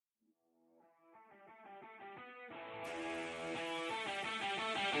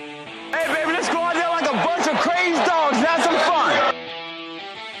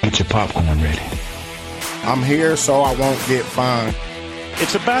popcorn ready. I'm here so I won't get fined.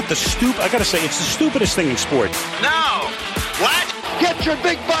 It's about I gotta say, it's the stupidest thing in sports. No! What? Get your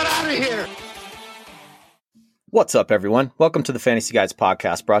big butt out of here! What's up, everyone? Welcome to the Fantasy Guides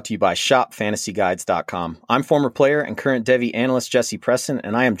podcast, brought to you by shopfantasyguides.com. I'm former player and current Devy analyst Jesse Preston,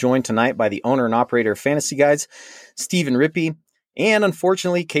 and I am joined tonight by the owner and operator of Fantasy Guides, Stephen Rippey. And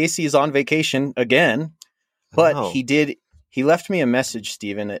unfortunately, Casey is on vacation again, but he left me a message,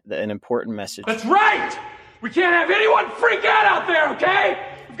 Stephen, an important message. That's right! We can't have anyone freak out there, okay?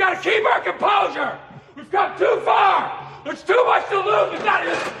 We've got to keep our composure. We've come too far. There's too much to lose. We've got to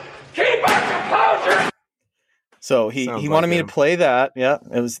just keep our composure. So he wanted me to play that. Yeah,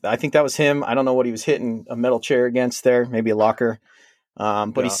 I think that was him. I don't know what he was hitting a metal chair against there, maybe a locker.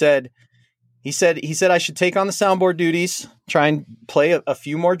 But he said I should take on the soundboard duties, try and play a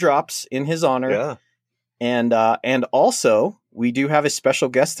few more drops in his honor. Yeah. And also, we do have a special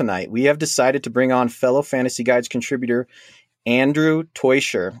guest tonight. We have decided to bring on fellow Fantasy Guides contributor Andrew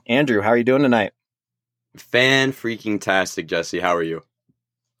Teuscher. Andrew, how are you doing tonight? Fan-freaking-tastic, Jesse. How are you?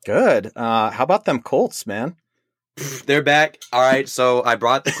 Good. How about them Colts, man? They're back. All right, so I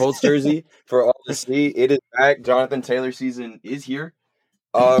brought the Colts jersey for all to see. It is back. Jonathan Taylor season is here.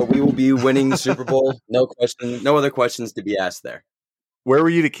 We will be winning the Super Bowl. No question. No other questions to be asked there. Where were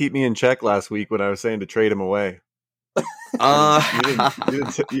you to keep me in check last week when I was saying to trade him away?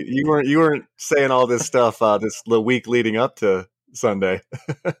 You weren't saying all this stuff the week leading up to Sunday.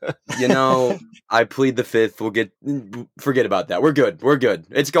 I plead the fifth. Forget about that. We're good.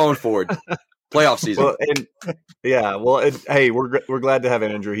 It's going forward. Playoff season. Hey, we're glad to have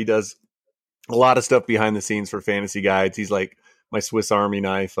Andrew. He does a lot of stuff behind the scenes for Fantasy Guides. He's like my Swiss Army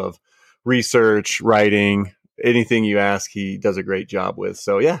knife of research, writing, anything you ask, he does a great job with.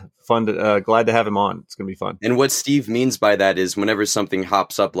 So yeah, fun. Glad to have him on. It's gonna be fun. And what Steve means by that is whenever something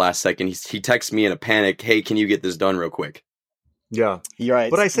hops up last second, he texts me in a panic. Hey, can you get this done real quick? Yeah, you're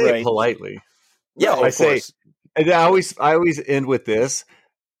right. But I say it politely. Yeah, I say, and I always end with this.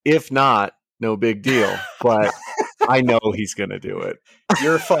 If not, no big deal. But I know he's gonna do it.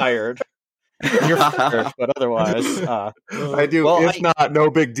 You're fired. But otherwise, I do. Well, not, no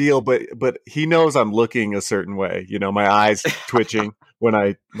big deal. But he knows I'm looking a certain way. My eyes twitching when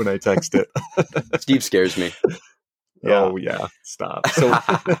I text it. Steve scares me. Yeah. Oh yeah, stop.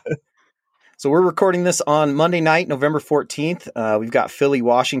 So we're recording this on Monday night, November 14th. We've got Philly,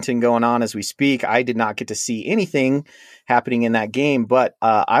 Washington going on as we speak. I did not get to see anything happening in that game, but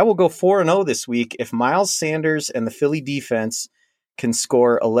I will go 4-0 this week if Miles Sanders and the Philly defense can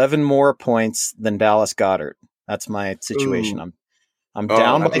score 11 more points than Dallas Goedert. That's my situation. Ooh. I'm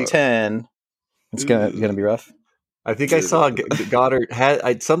down by 10. It's gonna be rough. I think I saw Goddard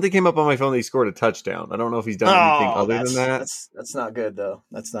something came up on my phone that he scored a touchdown. I don't know if he's done anything other than that. That's not good though.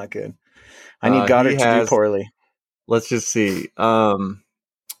 That's not good. I need Goddard to do poorly. Let's just see.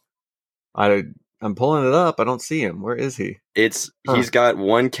 I'm pulling it up. I don't see him. Where is he? He's got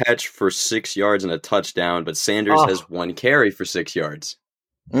one catch for 6 yards and a touchdown, but Sanders has one carry for 6 yards.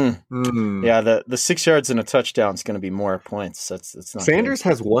 Yeah, the 6 yards and a touchdown is going to be more points. That's not. Sanders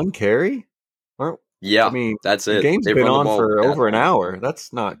has one carry. Yeah, I mean that's it. The game's been on for over an hour.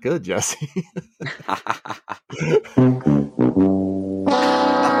 That's not good, Jesse.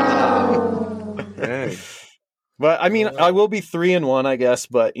 Hey. But I mean, I will be 3-1, I guess.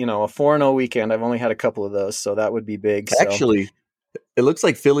 But a 4-0 weekend. I've only had a couple of those, so that would be big. Actually, it looks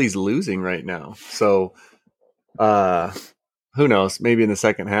like Philly's losing right now. So, who knows? Maybe in the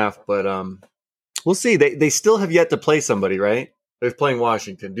second half, but we'll see. They still have yet to play somebody, right? They're playing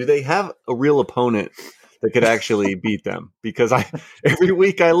Washington. Do they have a real opponent that could actually beat them? Because every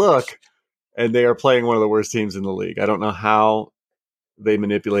week I look, and they are playing one of the worst teams in the league. I don't know how they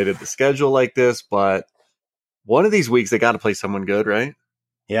manipulated the schedule like this, but one of these weeks they got to play someone good, right?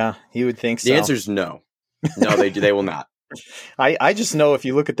 Yeah, you would think so. The answer is no. No, they will not. I just know if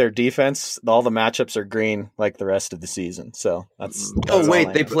you look at their defense, all the matchups are green like the rest of the season. So that's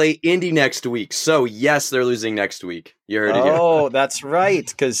wait, they play Indy next week. So yes, they're losing next week. You heard it here. Oh, that's right.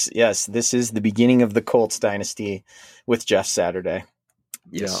 Because yes, this is the beginning of the Colts dynasty with Jeff Saturday.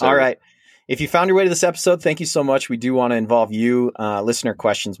 Yes. All right. If you found your way to this episode, thank you so much. We do want to involve you. Listener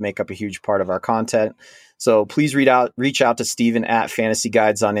questions make up a huge part of our content. So please reach out to Steven at Fantasy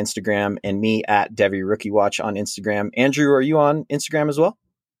Guides on Instagram and me at Devy Rookie Watch on Instagram. Andrew, are you on Instagram as well?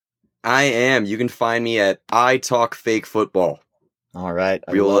 I am. You can find me at I Talk Fake Football. All right.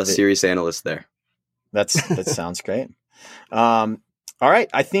 Real serious analyst there. That sounds great. All right.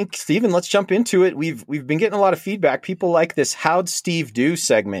 I think, Steven, let's jump into it. We've been getting a lot of feedback. People like this How'd Steve Do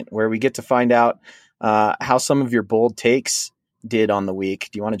segment where we get to find out how some of your bold takes did on the week.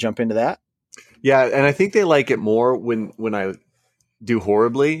 Do you want to jump into that? Yeah, and I think they like it more when I do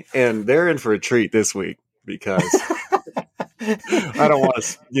horribly, and they're in for a treat this week because I don't want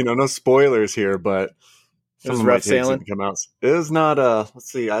to, no spoilers here, but some of my takes didn't come out. It was not.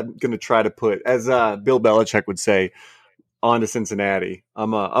 Let's see. I'm going to try to put, as Bill Belichick would say, on to Cincinnati.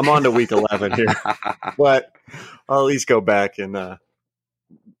 I'm on to week 11 here, but I'll at least go back and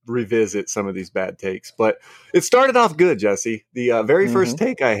revisit some of these bad takes. But it started off good, Jesse. The very first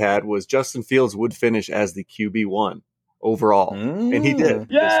take I had was Justin Fields would finish as the QB1 overall, and he did.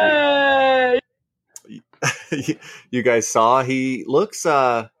 Yay! You guys saw he looks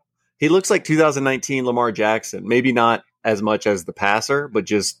like 2019 Lamar Jackson. Maybe not as much as the passer, but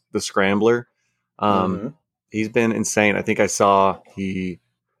just the scrambler. He's been insane. I think I saw he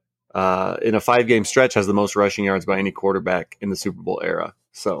in a 5-game stretch has the most rushing yards by any quarterback in the Super Bowl era.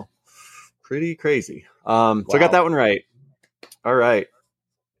 So pretty crazy. So I got that one right. All right.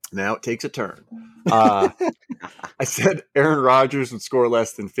 Now it takes a turn. I said Aaron Rodgers would score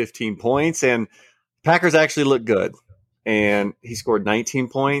less than 15 points, and Packers actually look good. And he scored 19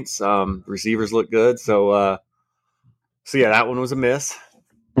 points. Receivers look good. So yeah, that one was a miss.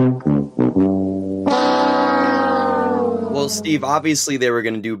 Well, Steve, obviously they were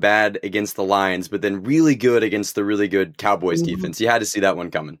going to do bad against the Lions, but then really good against the really good Cowboys defense. You had to see that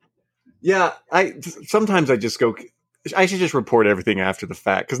one coming. Yeah, sometimes I just go, I should just report everything after the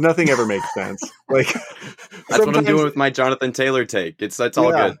fact because nothing ever makes sense. Like that's what I'm doing with my Jonathan Taylor take. It's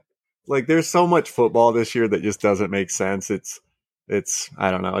all good. Like there's so much football this year that just doesn't make sense. It's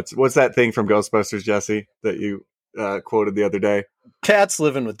I don't know. It's what's that thing from Ghostbusters, Jesse, that you quoted the other day? Cats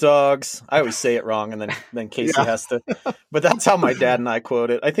living with dogs. I always say it wrong, and then Casey has to. But that's how my dad and I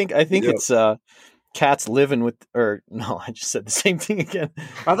quote it. I think it's cats living with, or no, I just said the same thing again.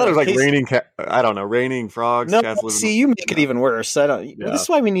 I thought it was like raining. I don't know, raining frogs. No, cats living see, you make it even worse. I don't. Yeah. This is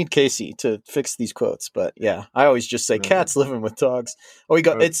why we need Casey to fix these quotes. But yeah, I always just say cats living with dogs. Oh, we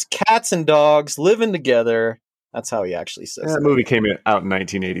go. It's cats and dogs living together. That's how he actually says it. That movie came out in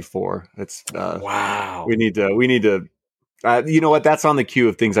 1984. It's wow. We need to. You know what? That's on the queue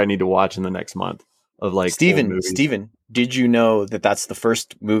of things I need to watch in the next month. Of like Steven, did you know that that's the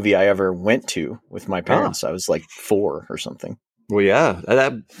first movie I ever went to with my parents? I was like 4 or something. Well, yeah.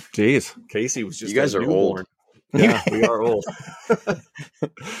 Geez, Casey was just. You guys are old. Yeah, we are old.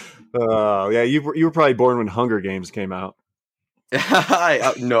 Yeah, you were probably born when Hunger Games came out.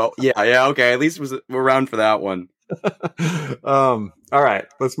 No, yeah. Okay, at least we're around for that one. All right,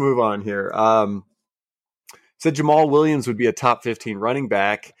 let's move on here. Said Jamal Williams would be a top 15 running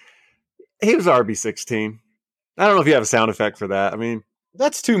back. He was RB16. I don't know if you have a sound effect for that. I mean,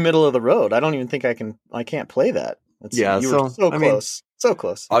 that's too middle of the road. I don't even think I can't play that. You were so close. So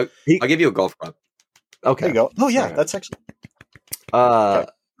close. I'll give you a golf club. Okay. There you go. Oh yeah, that's actually. Okay.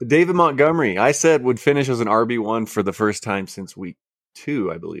 David Montgomery, I said would finish as an RB1 for the first time since week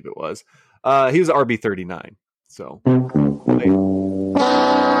 2, I believe it was. He was RB39. So.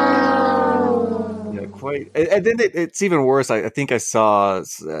 Yeah, quite. And then it's even worse. I think I saw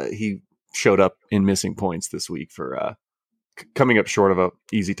he showed up in missing points this week for coming up short of a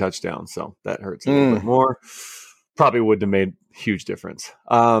easy touchdown. So that hurts a little bit more. Probably wouldn't have made a huge difference.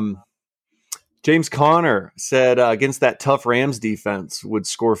 James Conner said against that tough Rams defense would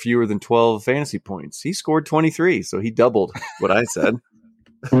score fewer than 12 fantasy points. He scored 23, so he doubled what I said.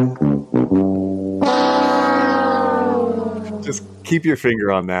 Just keep your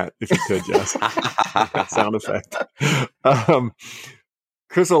finger on that if you could, Jess. That sound effect.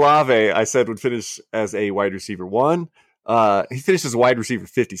 Chris Olave, I said, would finish as a wide receiver 1. He finished as a wide receiver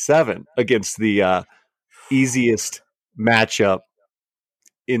 57 against the easiest matchup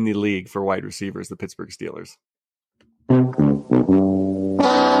in the league for wide receivers, the Pittsburgh Steelers. Right,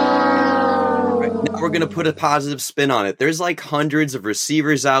 now we're going to put a positive spin on it. There's like hundreds of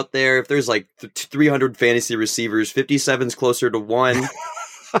receivers out there. If there's like 300 fantasy receivers, 57's closer to 1.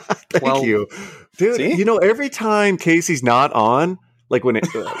 Thank you. Dude, see? You know, every time Casey's not on,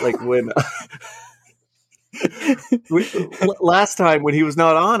 last time when he was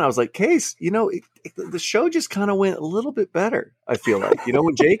not on, I was like, Case, the show just kind of went a little bit better. I feel like,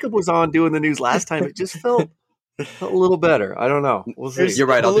 when Jacob was on doing the news last time, it just felt a little better. I don't know. We'll see. You're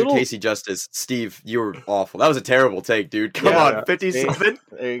right. I'll do Casey justice. Steve, you were awful. That was a terrible take, dude. Come on, 57.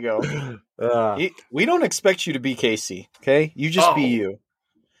 There you go. We don't expect you to be Casey. Okay, you just be you.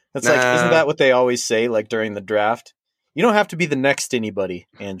 That's like, isn't that what they always say? Like during the draft, you don't have to be the next anybody,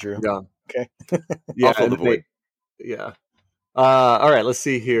 Andrew. Yeah. Okay. Yeah. Yeah. All right. Let's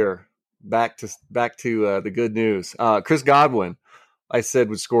see here. Back to the good news. Chris Godwin, I said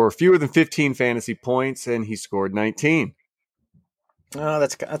would score fewer than 15 fantasy points, and he scored 19. Oh,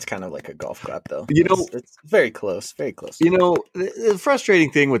 that's kind of like a golf clap, though. You know, it's very close, very close. You know, the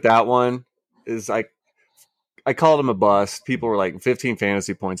frustrating thing with that one is I called him a bust. People were like 15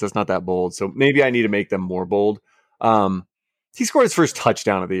 fantasy points. That's not that bold. So maybe I need to make them more bold. He scored his first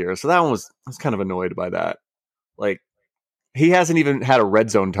touchdown of the year. So that one I was kind of annoyed by that. Like, he hasn't even had a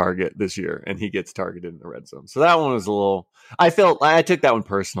red zone target this year, and he gets targeted in the red zone. So that one was a little, I took that one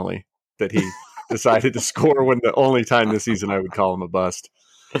personally, that he decided to score when the only time this season I would call him a bust.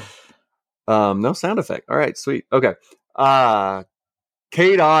 No sound effect. All right, sweet. Okay.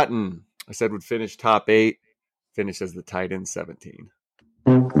 Cade Otton, I said would finish top 8, finish as the tight end 17.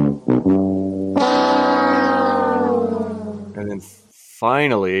 And then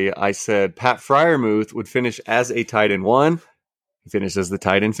finally, I said Pat Freiermuth would finish as a tight end 1. He finished as the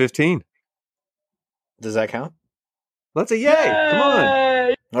tight end 15. Does that count? That's a yay. Come on.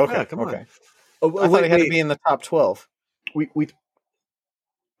 Okay. Yeah, come on. Okay. I thought he had to be in the top 12.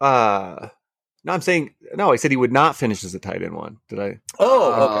 No, I'm saying no. I said he would not finish as a tight end 1. Did I?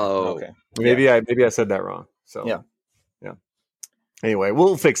 Oh, okay. Maybe I said that wrong. So yeah. Anyway,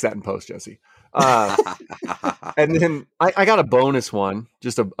 we'll fix that in post, Jesse. And then I got a bonus one,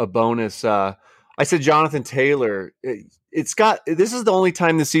 just a bonus. I said Jonathan Taylor. This is the only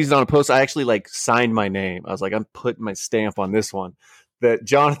time this season on a post I actually like signed my name. I was like, I'm putting my stamp on this one. That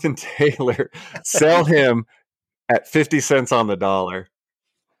Jonathan Taylor, sell him at 50 cents on the dollar.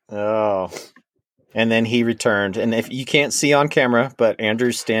 Oh. And then he returned. And if you can't see on camera, but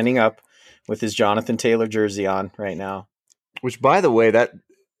Andrew's standing up with his Jonathan Taylor jersey on right now. Which, by the way, that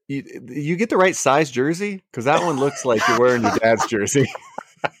you get the right size jersey? Because that one looks like you're wearing your dad's jersey.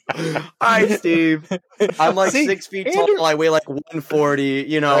 Hi, Steve. I'm like 6 feet tall. I weigh like 140.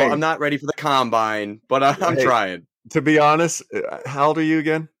 You know, I'm not ready for the combine, but I'm trying. To be honest, how old are you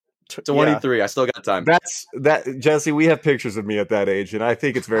again? 23. Yeah. I still got time. Jesse, we have pictures of me at that age, and I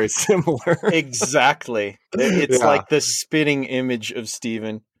think it's very similar. Exactly. It's like the spitting image of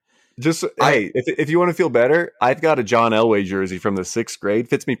Steven. If you want to feel better, I've got a John Elway jersey from the 6th grade.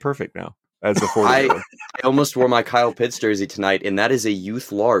 Fits me perfect now as a 40-year-old. I almost wore my Kyle Pitts jersey tonight, and that is a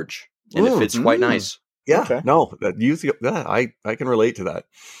youth large, and it fits quite nice. Yeah, okay. No, that youth. Yeah, I can relate to that.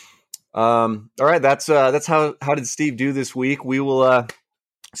 All right, that's how did Steve do this week? We will.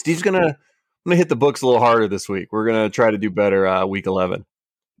 Steve's gonna hit the books a little harder this week. We're gonna try to do better week 11.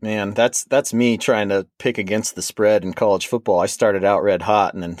 Man, that's me trying to pick against the spread in college football. I started out red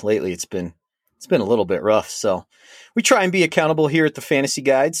hot, and then lately it's been a little bit rough. So we try and be accountable here at the Fantasy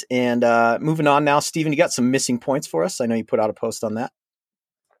Guides. And moving on now, Steven, you got some missing points for us. I know you put out a post on that.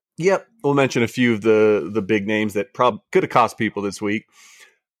 Yep, we'll mention a few of the big names that probably could have cost people this week.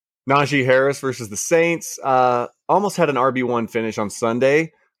 Najee Harris versus the Saints almost had an RB1 finish on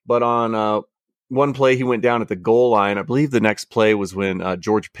Sunday, but on one play he went down at the goal line. I believe the next play was when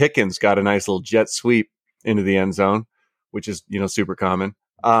George Pickens got a nice little jet sweep into the end zone, which is super common.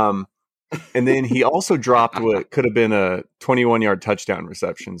 And then he also dropped what could have been a 21-yard touchdown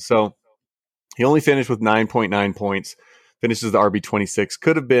reception. So he only finished with 9.9 points, finishes the RB26,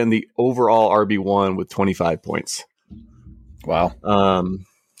 could have been the overall RB1 with 25 points. Wow.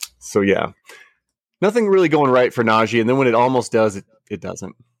 So yeah, nothing really going right for Najee. And then when it almost does, it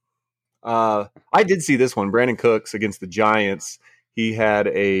doesn't. I did see this one, Brandon Cooks against the Giants. He had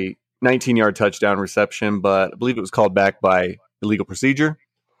a 19-yard touchdown reception, but I believe it was called back by illegal procedure.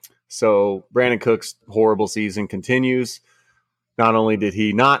 So Brandon Cooks' horrible season continues. Not only did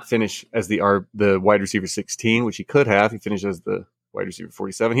he not finish as the wide receiver 16, which he could have, he finished as the wide receiver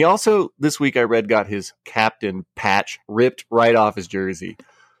 47. He also, this week I read, got his captain patch ripped right off his jersey.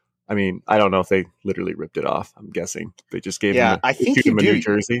 I mean, I don't know if they literally ripped it off. I'm guessing they just gave him a new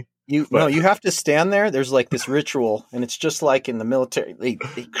jersey. You have to stand there. There's like this ritual, and it's just like in the military. They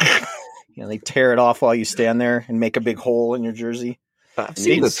tear it off while you stand there and make a big hole in your jersey. I've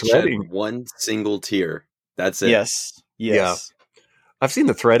seen the threading. One single tear. That's it. Yes. Yeah. I've seen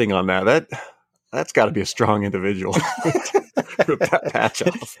the threading on that. That's got to be a strong individual. Rip that patch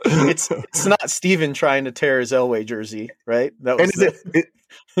off. It's not Steven trying to tear his Elway jersey, right?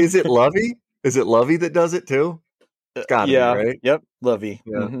 Is it Lovey? Is it Lovey that does it too? It's got to be, right? Yep, Lovey.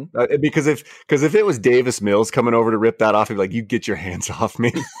 Yeah. Mm-hmm. Because if it was Davis Mills coming over to rip that off, he'd be like, "You get your hands off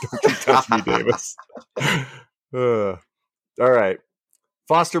me! Don't you touch me, Davis." All right,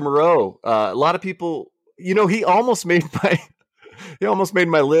 Foster Moreau. A lot of people, he almost made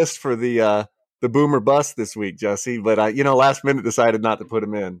my list for the boomer bust this week, Jesse. But last minute decided not to put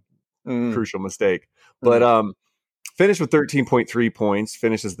him in. Crucial mistake. But finished with 13.3 points.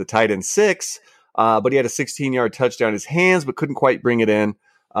 Finishes the tight end 6. But he had a 16-yard touchdown in his hands, but couldn't quite bring it in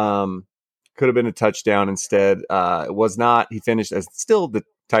because Could have been a touchdown instead. It was not. He finished as still the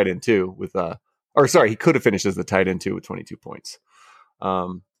tight end 2 with he could have finished as the tight end 2 with 22 points.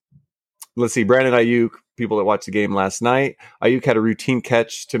 Let's see. Brandon Ayuk, people that watched the game last night, Ayuk had a routine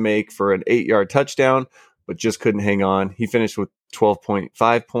catch to make for an 8-yard touchdown, but just couldn't hang on. He finished with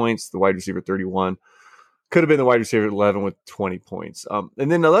 12.5 points, the wide receiver 31. Could have been the wide receiver 11 with 20 points.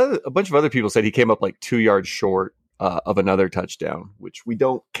 And then a bunch of other people said he came up like 2 yards short of another touchdown, which we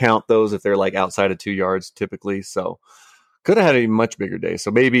don't count those if they're like outside of 2 yards typically. So could have had a much bigger day. So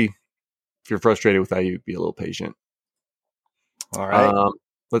maybe if you're frustrated with Ayuk, be a little patient. All right.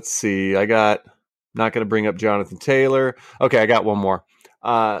 Let's see. Not going to bring up Jonathan Taylor. Okay, I got one more.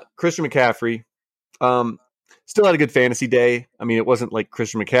 Christian McCaffrey. Still had a good fantasy day. I mean, it wasn't like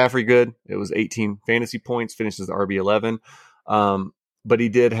Christian McCaffrey good. It was 18 fantasy points, finished as RB11. But he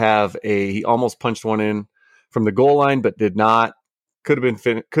did have he almost punched one in from the goal line, but did not. Could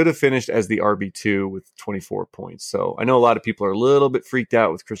have finished as the RB2 with 24 points. So I know a lot of people are a little bit freaked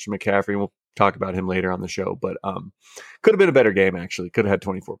out with Christian McCaffrey, and we'll talk about him later on the show. But could have been a better game, actually. Could have had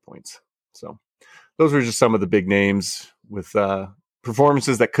 24 points. So those were just some of the big names with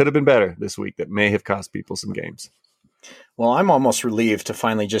performances that could have been better this week that may have cost people some games. Well, I'm almost relieved to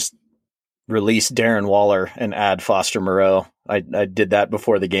finally just release Darren Waller and add Foster Moreau. I did that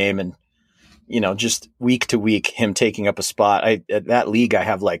before the game, and just week to week, him taking up a spot. At that league, I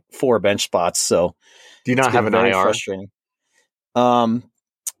have like 4 bench spots. So do you not have an IR? Frustrating.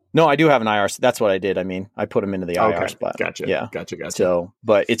 No, I do have an IR. So that's what I did. I mean, I put him into the IR spot. Gotcha. Yeah. Gotcha. So,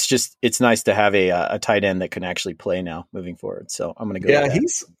 but it's nice to have a tight end that can actually play now moving forward. So I'm going to go. Yeah,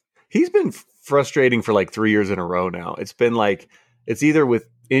 he's been frustrating for like 3 years in a row now. It's been like, it's either with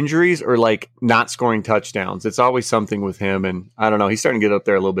injuries or like not scoring touchdowns. It's always something with him. And I don't know. He's starting to get up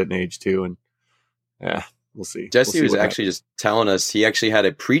there a little bit in age too. And we'll see. Jesse was actually just telling us he actually had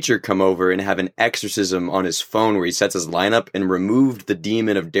a preacher come over and have an exorcism on his phone where he sets his lineup and removed the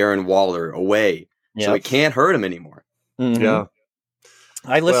demon of Darren Waller away. Yep. So it can't hurt him anymore. Mm-hmm. Yeah.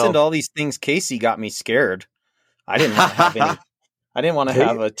 I listened to all these things. Casey got me scared. I didn't want to have any. I didn't want to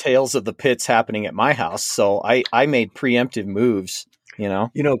have a Tales of the Pits happening at my house. So I made preemptive moves,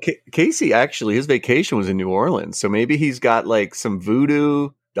 Casey actually, his vacation was in New Orleans. So maybe he's got like some voodoo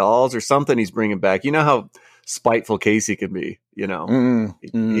dolls or something he's bringing back. You know how spiteful Casey can be, You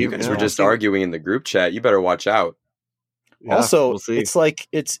guys were just arguing in the group chat. You better watch out. Yeah, also, it's like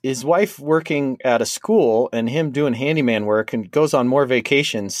it's his wife working at a school and him doing handyman work and goes on more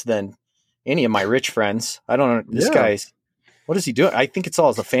vacations than any of my rich friends. I don't know. This guy's, what is he doing? I think it's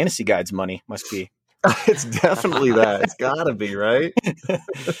all the fantasy guide's money. Must be. It's definitely that. It's gotta be, right?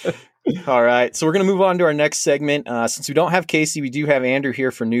 All right. So we're going to move on to our next segment. Since we don't have Casey, we do have Andrew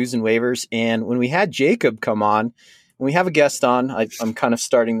here for news and waivers. And when we had Jacob come on, when we have a guest on, I'm kind of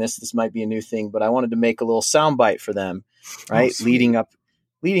starting this. This might be a new thing, but I wanted to make a little soundbite for them, right? Leading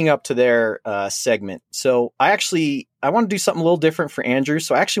up to their segment. So I want to do something a little different for Andrew.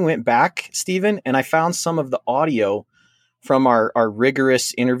 So I actually went back, Stephen, and I found some of the audio from our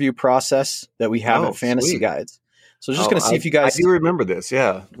rigorous interview process that we have at Fantasy Guides. So just going to see if you guys... I do remember this,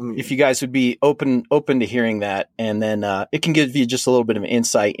 yeah. If you guys would be open to hearing that. And then it can give you just a little bit of an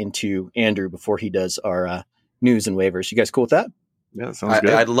insight into Andrew before he does our news and waivers. You guys cool with that? Yeah, sounds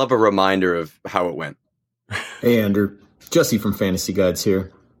good. I'd love a reminder of how it went. Hey, Andrew. Jesse from Fantasy Guides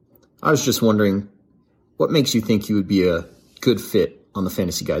here. I was just wondering, what makes you think you would be a good fit on the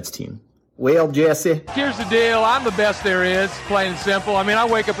Fantasy Guides team? Well, Jesse, Here's the deal. I'm the best there is, plain and simple. I mean, I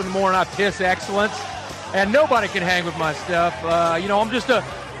wake up in the morning, I piss excellence, and nobody can hang with my stuff. I'm just a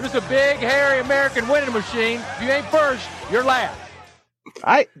big, hairy American winning machine. If you ain't first, you're last.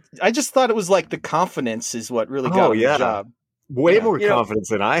 I just thought it was like the confidence is what really got the job. Way more confidence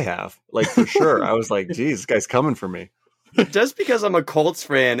than I have, like for sure. I was like, geez, this guy's coming for me. Just because I'm a Colts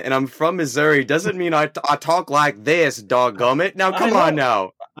fan and I'm from Missouri doesn't mean I talk like this, doggummit. Now, come on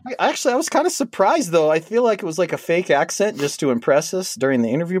now. I was kind of surprised, though. I feel like it was like a fake accent just to impress us during the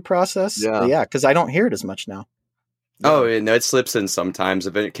interview process. Yeah, because I don't hear it as much now. Oh, no, it slips in sometimes.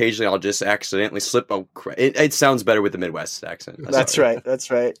 Occasionally, I'll just accidentally slip. It sounds better with the Midwest accent. That's right.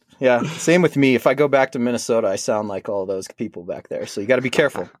 Yeah, same with me. If I go back to Minnesota, I sound like all those people back there. So you got to be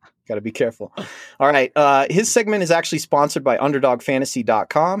careful. All right. His segment is actually sponsored by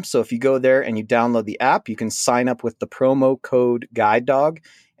UnderdogFantasy.com. So if you go there and you download the app, you can sign up with the promo code GuideDog,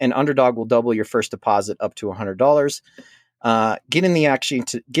 and Underdog will double your first deposit up to $100.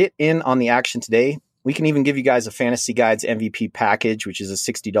 Get in on the action today. We can even give you guys a Fantasy Guides MVP package, which is a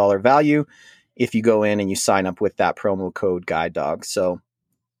 $60 value if you go in and you sign up with that promo code GuideDog. So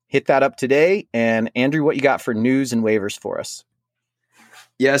hit that up today. And Andrew, what you got for news and waivers for us?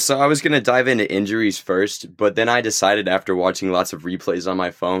 Yeah, so I was going to dive into injuries first, but then I decided after watching lots of replays on my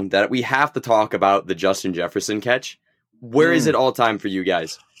phone that we have to talk about the Justin Jefferson catch. Where is it all time for you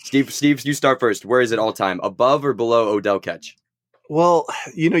guys? Steve, you start first. Where is it all time? Above or below Odell catch? Well,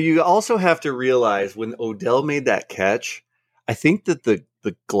 you also have to realize when Odell made that catch, I think that the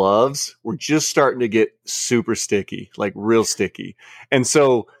gloves were just starting to get super sticky, like real sticky. And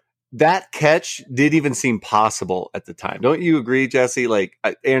so that catch didn't even seem possible at the time. Don't you agree, Jesse? Like,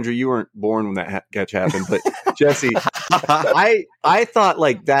 Andrew, you weren't born when that catch happened, but Jesse, I thought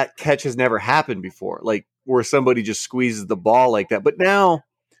like that catch has never happened before, like where somebody just squeezes the ball like that. But now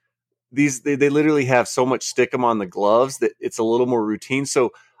they literally have so much stickum on the gloves that it's a little more routine.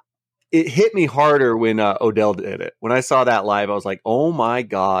 So it hit me harder when Odell did it. When I saw that live, I was like, oh my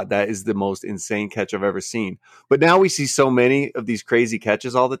God, that is the most insane catch I've ever seen. But now we see so many of these crazy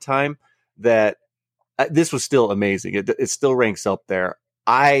catches all the time that this was still amazing. It still ranks up there.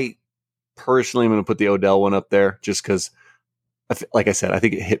 I personally am going to put the Odell one up there just because, like I said, I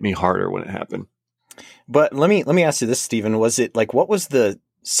think it hit me harder when it happened. But let me ask you this, Stephen. Was it like, what was the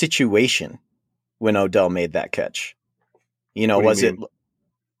situation when Odell made that catch?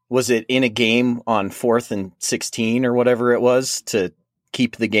 Was it in a game on 4th and 16 or whatever it was to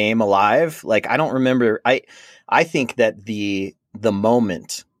keep the game alive? Like, I don't remember. I think that the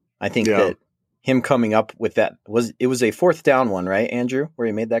moment, that him coming up with that was a 4th down one, right, Andrew, where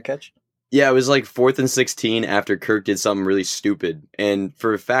he made that catch? Yeah, it was like 4th and 16 after Kirk did something really stupid. And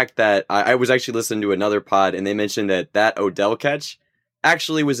for a fact that I was actually listening to another pod and they mentioned that Odell catch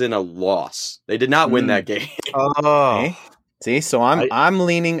actually was in a loss. They did not win that game. Okay. See, so I'm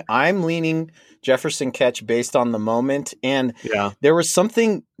leaning Jefferson catch based on the moment. And there's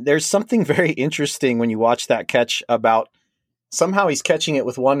something very interesting when you watch that catch about somehow he's catching it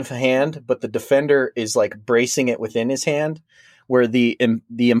with one hand, but the defender is like bracing it within his hand, where the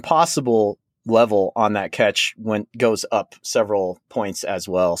impossible level on that catch goes up several points as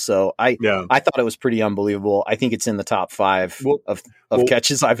well. So I thought it was pretty unbelievable. I think it's in the top 5 of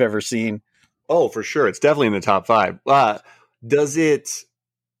catches I've ever seen. Oh, for sure. It's definitely in the top 5. Does it?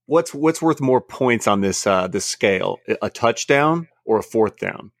 What's worth more points on this scale? A touchdown or a 4th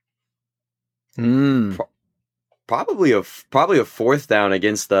down? Probably a 4th down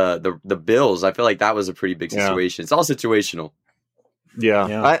against the Bills. I feel like that was a pretty big situation. It's all situational.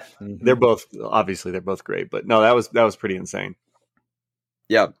 Yeah. They're both great, but no, that was pretty insane.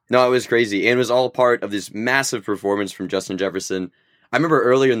 Yeah, no, it was crazy, and it was all part of this massive performance from Justin Jefferson. I remember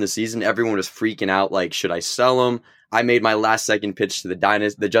earlier in the season, everyone was freaking out, like, should I sell him? I made my last second pitch to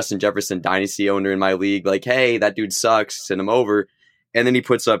the Justin Jefferson dynasty owner in my league, like, hey, that dude sucks, send him over. And then he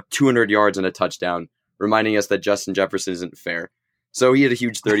puts up 200 yards and a touchdown, reminding us that Justin Jefferson isn't fair. So he had a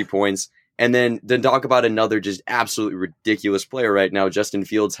huge 30 points. And then talk about another just absolutely ridiculous player right now. Justin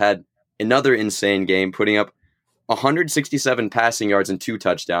Fields had another insane game, putting up 167 passing yards and 2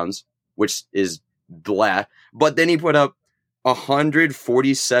 touchdowns, which is blah. But then he put up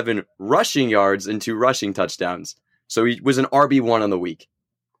 147 rushing yards and 2 rushing touchdowns. So he was an RB1 on the week.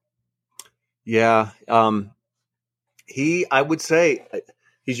 Yeah. I would say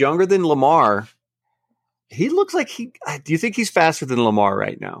he's younger than Lamar. He looks like do you think he's faster than Lamar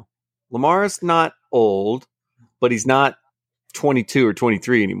right now? Lamar's not old, but he's not 22 or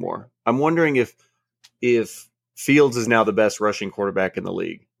 23 anymore. I'm wondering if Fields is now the best rushing quarterback in the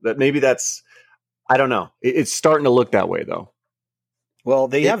league. I don't know. It's starting to look that way though. Well,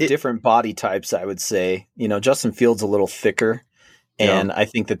 they have different body types, I would say. Justin Fields a little thicker, and I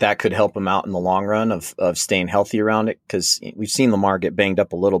think that could help him out in the long run of staying healthy around it, because we've seen Lamar get banged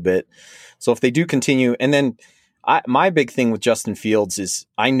up a little bit. So if they do continue, and then my big thing with Justin Fields is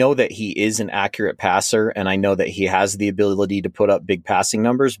I know that he is an accurate passer, and I know that he has the ability to put up big passing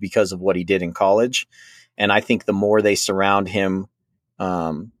numbers because of what he did in college. And I think the more they surround him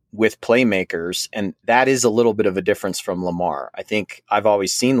with playmakers, and that is a little bit of a difference from Lamar. I think I've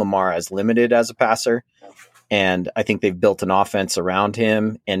always seen Lamar as limited as a passer, and I think they've built an offense around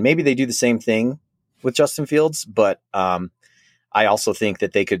him, and maybe they do the same thing with Justin Fields, but I also think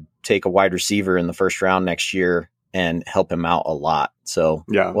that they could take a wide receiver in the first round next year and help him out a lot. So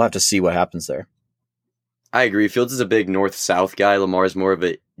we'll have to see what happens there. I agree. Fields is a big north-south guy. Lamar is more of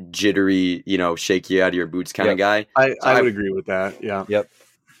a jittery, shake you out of your boots kind of guy. I would agree with that. Yeah. Yep.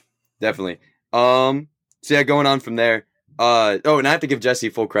 Definitely. So going on from there. And I have to give Jesse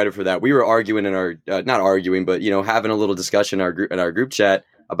full credit for that. We were arguing in our, not arguing, but having a little discussion in our group chat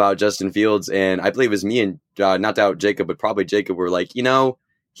about Justin Fields, and I believe it was me and not doubt Jacob, but probably Jacob were like,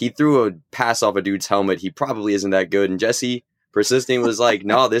 he threw a pass off a dude's helmet. He probably isn't that good. And Jesse persisting was like,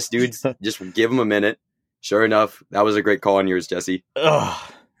 no, this dude's just give him a minute. Sure enough, that was a great call on yours, Jesse.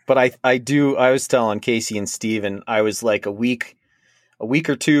 Ugh. But I was telling Casey and Steven, I was like a week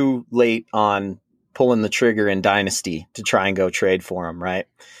or two late on pulling the trigger in Dynasty to try and go trade for him, right?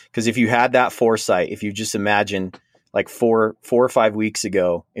 Because if you had that foresight, if you just imagine like four or 5 weeks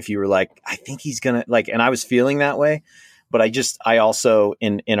ago, if you were like, I think he's gonna like, and I was feeling that way, but I also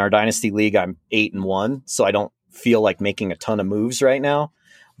in our Dynasty league, I'm 8-1, so I don't feel like making a ton of moves right now.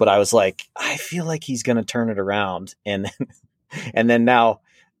 But I was like, I feel like he's gonna turn it around, and then now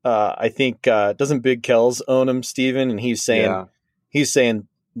I think doesn't Big Kells own him, Steven? And he's saying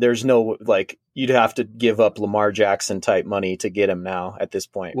there's no like you'd have to give up Lamar Jackson type money to get him now at this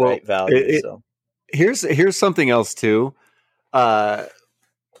point, Well, right? Value. So here's something else too.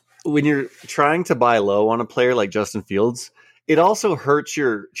 When you're trying to buy low on a player like Justin Fields, it also hurts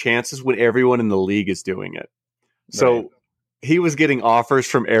your chances when everyone in the league is doing it. So Right. he was getting offers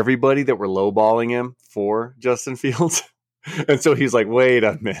from everybody that were lowballing him for Justin Fields. And so he's like, wait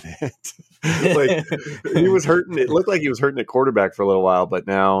a minute. Like he was hurting. It looked like he was hurting at quarterback for a little while, but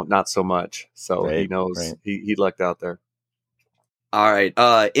now not so much. So he knows he lucked out there. All right.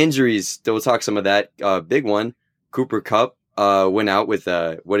 Injuries. We'll talk some of that. Big one. Cooper Kupp went out with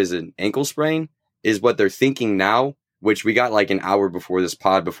what is it? An ankle sprain is what they're thinking now, which we got like an hour before this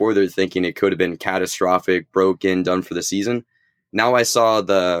pod, before they're thinking it could have been catastrophic, broken, done for the season. Now I saw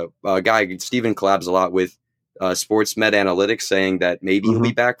the guy, Steven collabs a lot with Sports Med Analytics, saying that maybe he'll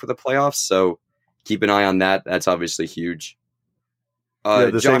be back for the playoffs. So keep an eye on that. That's obviously huge.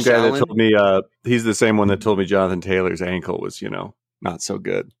 The Josh same guy Allen, that told me, he's the same one that told me Jonathan Taylor's ankle was, not so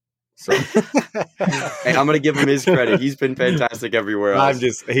good. So hey, I'm going to give him his credit. He's been fantastic everywhere else.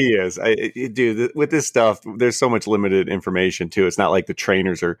 He is. Dude, with this stuff, there's so much limited information too. It's not like the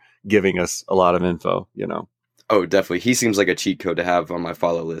trainers are giving us a lot of info, Oh, definitely. He seems like a cheat code to have on my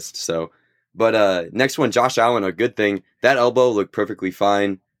follow list. So, but next one, Josh Allen, a good thing. That elbow looked perfectly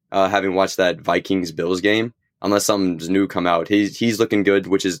fine. Having watched that Vikings-Bills game, unless something's new come out, he's looking good,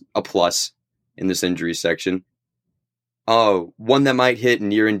 which is a plus in this injury section. One that might hit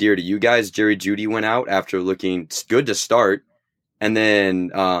near and dear to you guys, Jerry Jeudy went out after looking good to start, and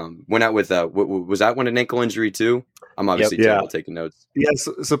then went out with was that one an ankle injury too? I'm obviously terrible taking notes. Yes,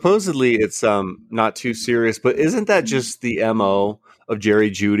 supposedly it's not too serious, but isn't that just the MO of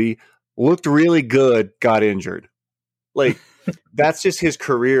Jerry Jeudy? Looked really good, got injured. Like that's just his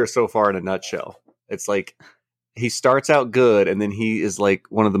career so far in a nutshell. It's like he starts out good, and then he is like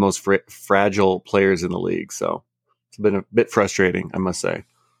one of the most fragile players in the league. So it's been a bit frustrating, I must say.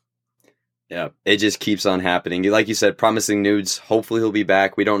 Yeah, it just keeps on happening. Like you said, promising news. Hopefully he'll be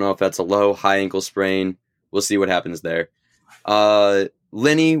back. We don't know if that's a low, high ankle sprain. We'll see what happens there.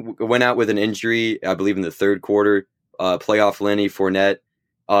 Lenny went out with an injury, I believe, in the third quarter. Playoff Lenny Fournette.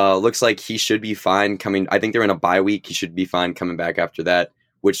 Looks like he should be fine coming. I think they're in a bye week. He should be fine coming back after that,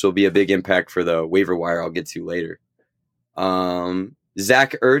 which will be a big impact for the waiver wire I'll get to later.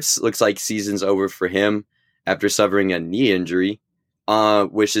 Zach Ertz looks like season's over for him after suffering a knee injury,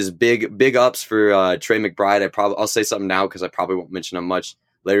 which is big ups for Trey McBride. I'll say something now because I probably won't mention him much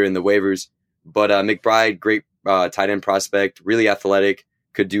later in the waivers. But McBride, great tight end prospect, really athletic,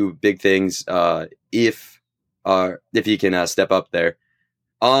 could do big things if he can step up there.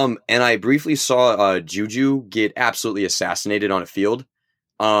 And I briefly saw Juju get absolutely assassinated on a field.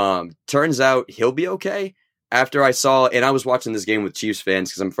 Turns out he'll be okay. After I saw, and I was watching this game with Chiefs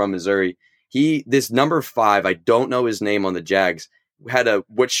fans because I'm from Missouri. This number 5, I don't know his name on the Jags, had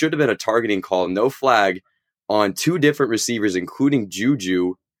what should have been a targeting call, no flag, on 2 different receivers, including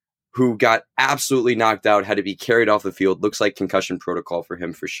Juju, who got absolutely knocked out, had to be carried off the field. Looks like concussion protocol for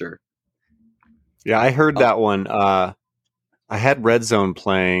him for sure. Yeah, I heard that one. I had Red Zone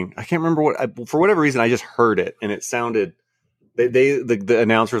playing. I can't remember for whatever reason, I just heard it, and it sounded. The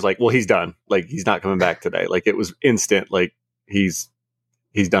announcer was like, "Well, he's done. Like he's not coming back today." Like it was instant. Like he's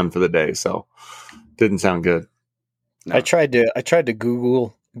done for the day. So didn't sound good. No. I tried to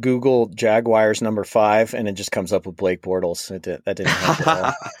Google Jaguars number 5, and it just comes up with Blake Bortles. That didn't help at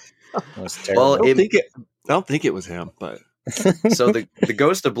all. It was terrible. Well, I don't think it was him, but. So the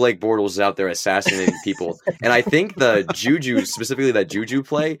ghost of Blake Bortles is out there assassinating people, and I think the Juju, specifically that Juju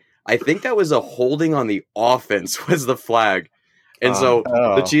play, I think that was a holding on the offense was the flag, and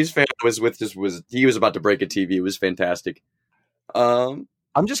the Chiefs fan was about to break a TV. It was fantastic. I'm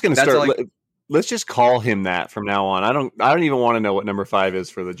just going to start. Let's just call him that from now on. I don't even want to know what number 5 is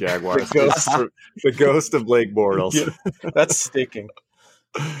for the Jaguars. the ghost of Blake Bortles. Yeah, that's sticking.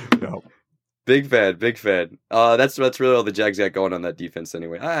 No. Big fan. That's really all the Jags got going on that defense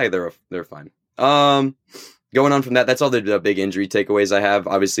anyway. They're fine. going on from that, that's all the big injury takeaways I have.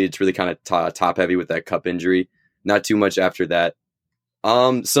 Obviously, it's really kind of top heavy with that Cup injury. Not too much after that.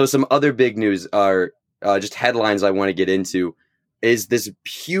 So some other big news are just headlines I want to get into is this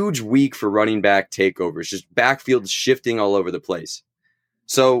huge week for running back takeovers, just backfield shifting all over the place.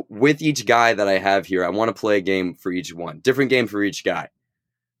 So with each guy that I have here, I want to play a game for each one, different game for each guy.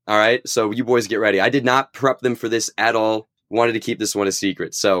 All right, so you boys get ready. I did not prep them for this at all. Wanted to keep this one a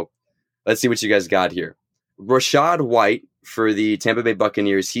secret. So let's see what you guys got here. Rachaad White for the Tampa Bay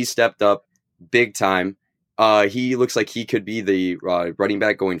Buccaneers. He stepped up big time. He looks like he could be the running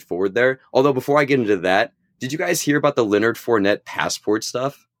back going forward there. Although before I get into that, did you guys hear about the Leonard Fournette passport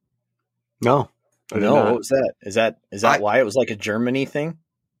stuff? No. What was that? Is that why it was like a Germany thing?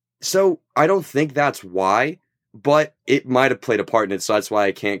 So I don't think that's why, but it might have played a part in it. So that's why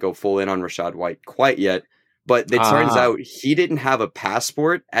I can't go full in on Rachaad White quite yet. But it turns out he didn't have a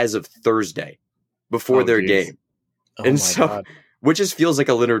passport as of Thursday before their game. And so, God. Which just feels like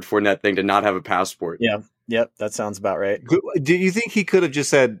a Leonard Fournette thing to not have a passport. Yeah. Yep. That sounds about right. Do you think he could have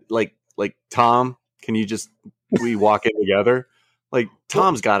just said like Tom, can you just, we walk in together? Like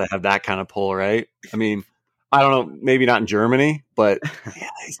Tom's got to have that kind of pull, right? I mean, I don't know, maybe not in Germany, but yeah,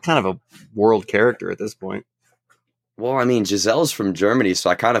 he's kind of a world character at this point. Well, I mean, Giselle's from Germany, so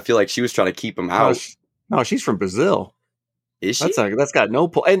I kind of feel like she was trying to keep him out. No, she's from Brazil. Is she? That's got no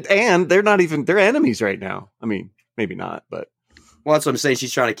pull. And they're not even, they're enemies right now. I mean, maybe not, but. Well, that's what I'm saying.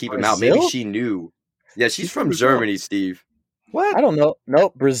 She's trying to keep him out. Maybe she knew. Yeah, she's from Germany, Steve. What? I don't know.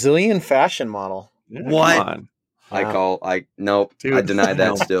 Nope. Brazilian fashion model. Yeah, what? Nope. Dude, I deny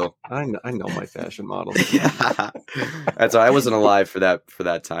that still. I know my fashion models. Yeah. That's why I wasn't alive for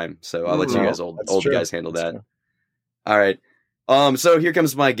that time. So I'll let you guys old guys handle that. True. All right. So here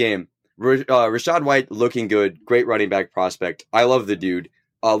comes my game. Rachaad White looking good, great running back prospect. I love the dude.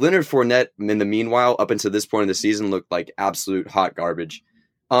 Leonard Fournette, in the meanwhile, up until this point in the season, looked like absolute hot garbage.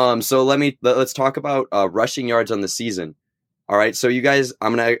 So let's talk about rushing yards on the season. All right, so you guys,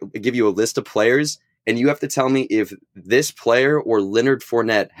 I'm gonna give you a list of players, and you have to tell me if this player or Leonard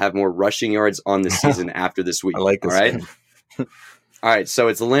Fournette have more rushing yards on the season after this week. I like this. All right, all right. So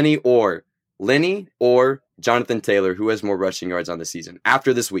it's Lenny or Jonathan Taylor, who has more rushing yards on the season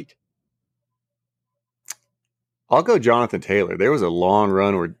after this week. I'll go Jonathan Taylor. There was a long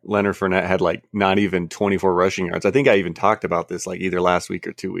run where Leonard Fournette had like not even 24 rushing yards. I think I even talked about this like either last week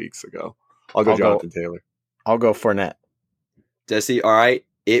or 2 weeks ago. I'll go Jonathan Taylor. I'll go Fournette. Jesse, all right.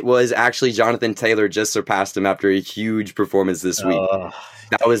 It was actually Jonathan Taylor just surpassed him after a huge performance this week.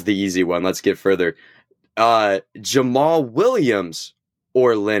 That was the easy one. Let's get further. Jamal Williams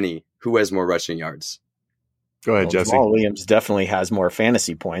or Lenny, who has more rushing yards? Go ahead, Jesse. Jamal Williams definitely has more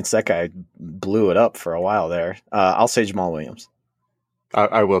fantasy points. That guy blew it up for a while there. I'll say Jamal Williams.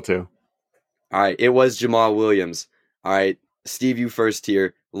 I will too. All right. It was Jamal Williams. All right. Steve, you first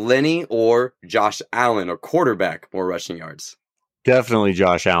here. Lenny or Josh Allen, or quarterback, more rushing yards? Definitely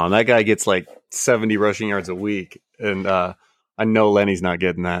Josh Allen. That guy gets like 70 rushing yards a week. And I know Lenny's not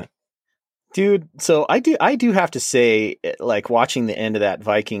getting that. Dude, so I do have to say, like, watching the end of that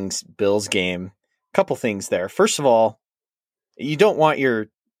Vikings-Bills game, couple things there. First of all, you don't want your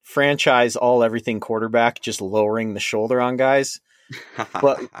franchise everything quarterback just lowering the shoulder on guys.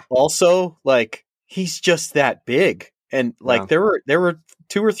 But also, like, he's just that big. And like there were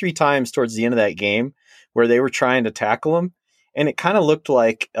 2 or 3 times towards the end of that game where they were trying to tackle him, and it kind of looked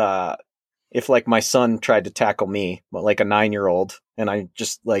like if like my son tried to tackle me, but like a 9-year-old, and I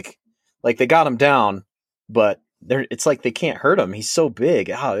just like they got him down, but it's like they can't hurt him. He's so big.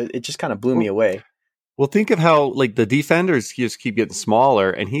 It just kind of blew me away. Well, think of how like the defenders just keep getting smaller,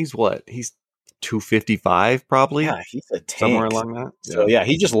 and he's 255 probably. Yeah, he's a tank. Somewhere along that. So yeah,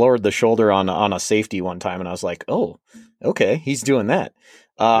 he just lowered the shoulder on a safety one time, and I was like, oh, okay, he's doing that.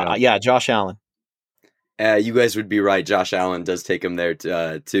 Yeah, Josh Allen. You guys would be right. Josh Allen does take him there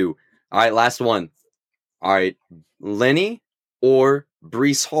too. All right, last one. All right, Lenny or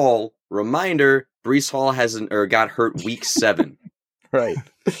Breece Hall. Reminder: Breece Hall got hurt week 7. Right.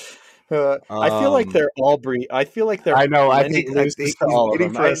 I feel like they're all I feel like they're. I know. I think he's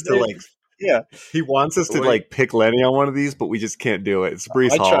waiting for us to like. Yeah, he wants us to like pick Lenny on one of these, but we just can't do it. It's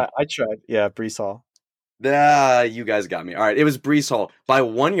Breece Hall. I tried. Yeah, Breece Hall. You guys got me. All right, it was Breece Hall by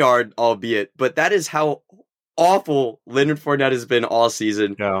 1 yard, albeit, but that is how awful Leonard Fournette has been all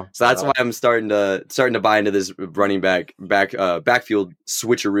season. No, so that's why I'm starting to buy into this running backfield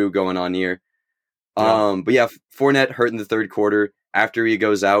switcheroo going on here. But yeah, Fournette hurt in the third quarter. After he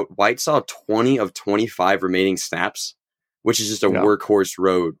goes out, White saw 20 of 25 remaining snaps, which is just a workhorse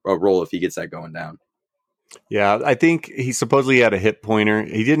role if he gets that going down. Yeah, I think he supposedly had a hip pointer.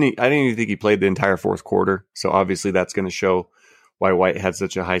 He didn't. I didn't even think he played the entire fourth quarter. So obviously that's going to show why White had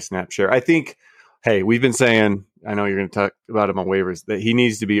such a high snap share. I think. Hey, we've been saying. I know you're going to talk about him on waivers that he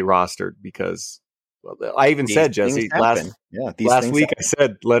needs to be rostered because I even said, Jesse, last week I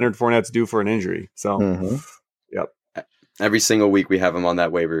said Leonard Fournette's due for an injury. So, Yep. Every single week we have him on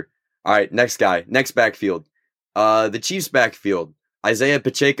that waiver. All right, next guy, next backfield. The Chiefs backfield, Isaiah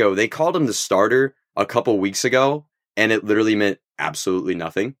Pacheco. They called him the starter a couple weeks ago, and it literally meant absolutely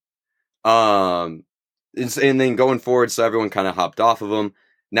nothing. And then going forward, so everyone kind of hopped off of him.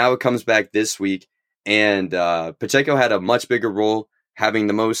 Now it comes back this week, and Pacheco had a much bigger role, having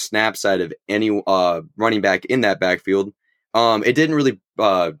the most snaps out of any running back in that backfield. It didn't really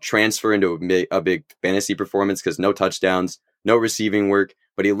transfer into a big fantasy performance because no touchdowns, no receiving work,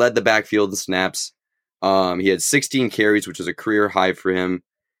 but he led the backfield in snaps. He had 16 carries, which was a career high for him,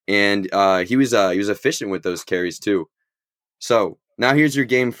 and he was efficient with those carries too. So now here's your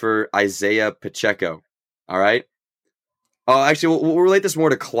game for Isaiah Pacheco. All right. Actually, we'll relate this more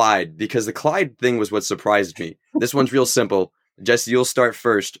to Clyde because the Clyde thing was what surprised me. This one's real simple. Jesse, you'll start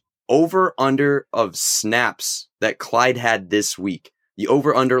first. Over-under of snaps that Clyde had this week. The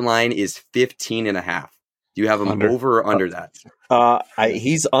over-under line is 15.5. Do you have him over or under that?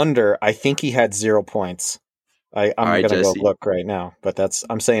 He's under. I think he had 0 points. I'm going to go look right now, but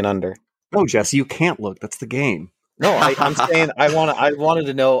I'm saying under. No, Jesse, you can't look. That's the game. No, I'm saying I wanted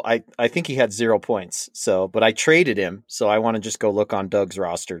to know. I think he had 0 points. So, but I traded him, so I want to just go look on Doug's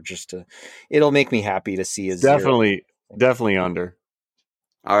roster it'll make me happy to see his definitely under.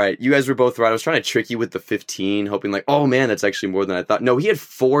 All right, you guys were both right. I was trying to trick you with the 15, hoping like, oh man, that's actually more than I thought. No, he had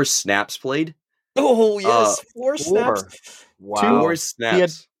 4 snaps played. Oh yes, 4 snaps. Wow, 4 snaps. He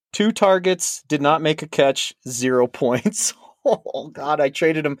had 2 targets, did not make a catch, 0 points. Oh God, I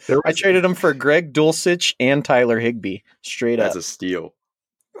traded him. I traded him for Greg Dulcich and Tyler Higbee. Straight up, that's a steal.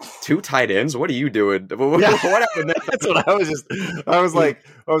 2 tight ends. What are you doing? What happened there? That's what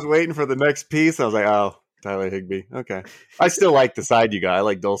I was waiting for the next piece. I was like, oh. Tyler Higbee. Okay. I still like the side you got. I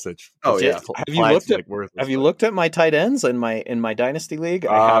like Dulcich. Oh yeah. Have you looked at my tight ends in my dynasty league?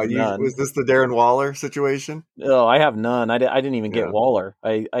 I have none. Was this the Darren Waller situation? No, I have none. I didn't even get Waller.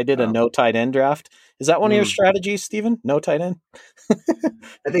 I did a no tight end draft. Is that one of your strategies, Steven? No tight end?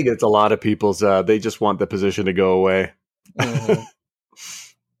 I think it's a lot of people's they just want the position to go away. All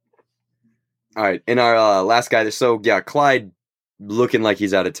right. In our last guy, Clyde looking like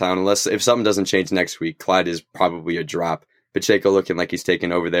he's out of town, unless if something doesn't change next week. Clyde is probably a drop. Pacheco looking like he's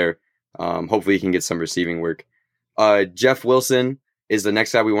taking over there. Hopefully he can get some receiving work. Jeff Wilson is the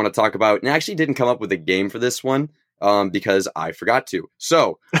next guy we want to talk about, and I actually didn't come up with a game for this one because I forgot to.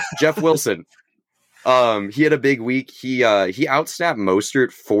 So Jeff Wilson, he had a big week. He outsnapped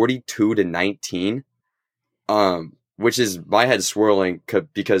Mostert 42-19. Which is my head swirling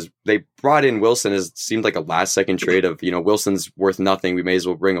because they brought in Wilson as seemed like a last second trade of, Wilson's worth nothing. We may as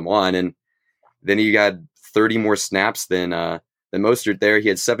well bring him on. And then he got 30 more snaps than Mostert there. He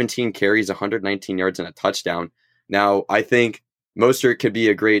had 17 carries, 119 yards and a touchdown. Now I think Mostert could be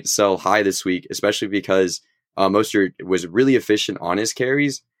a great sell high this week, especially because Mostert was really efficient on his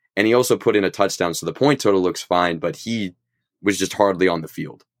carries and he also put in a touchdown. So the point total looks fine, but he was just hardly on the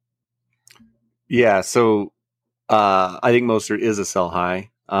field. Yeah. So, I think Mostert is a sell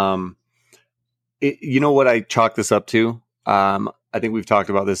high. You know what I chalk this up to? I think we've talked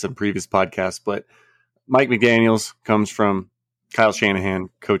about this in previous podcasts, but Mike McDaniels comes from Kyle Shanahan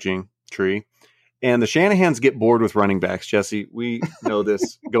coaching tree, and the Shanahans get bored with running backs. Jesse, we know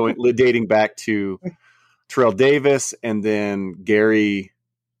this dating back to Terrell Davis and then Gary.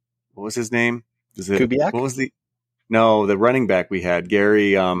 What was his name? Kubiak? What was the running back we had?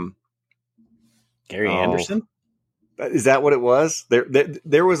 Gary Anderson. Is that what it was?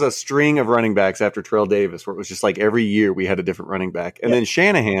 There was a string of running backs after Terrell Davis where it was just like every year we had a different running back. And then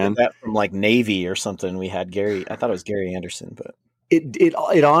Shanahan. That from like Navy or something, we had Gary. I thought it was Gary Anderson, but it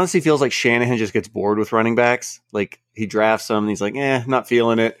honestly feels like Shanahan just gets bored with running backs. Like he drafts them and he's like, not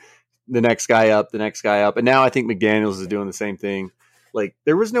feeling it. The next guy up. And now I think McDaniels is doing the same thing. Like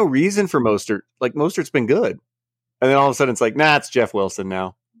there was no reason for Mostert. Like Mostert's been good. And then all of a sudden it's like, it's Jeff Wilson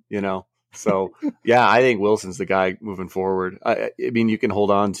now, So, yeah, I think Wilson's the guy moving forward. I mean, you can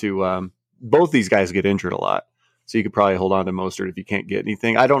hold on to both these guys get injured a lot. So you could probably hold on to Mostert if you can't get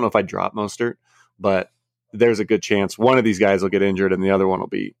anything. I don't know if I'd drop Mostert, but there's a good chance one of these guys will get injured and the other one will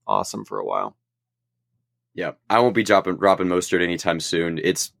be awesome for a while. Yeah, I won't be dropping Mostert anytime soon.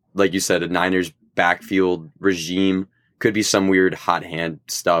 It's, like you said, a Niners backfield regime. Could be some weird hot hand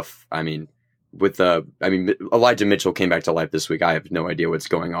stuff. I mean, Elijah Mitchell came back to life this week. I have no idea what's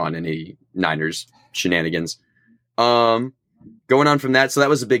going on in the Niners shenanigans. Going on from that, so that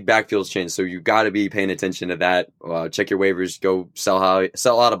was a big backfield change. So you got to be paying attention to that. Check your waivers. Go sell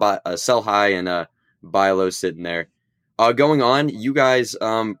high, and buy low sitting there. Going on, you guys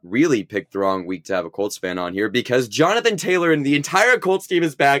really picked the wrong week to have a Colts fan on here because Jonathan Taylor and the entire Colts team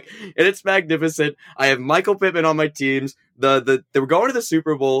is back, and it's magnificent. I have Michael Pittman on my teams. They were going to the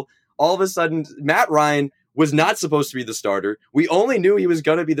Super Bowl. All of a sudden, Matt Ryan was not supposed to be the starter. We only knew he was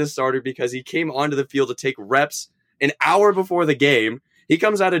going to be the starter because he came onto the field to take reps an hour before the game. He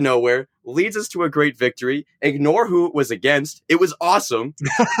comes out of nowhere, leads us to a great victory. Ignore who it was against. It was awesome.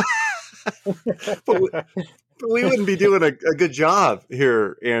 but we wouldn't be doing a good job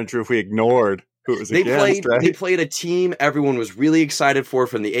here, Andrew, if we ignored who it was against. They played a team everyone was really excited for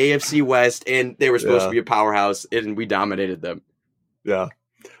from the AFC West, and they were supposed to be a powerhouse, and we dominated them. Yeah.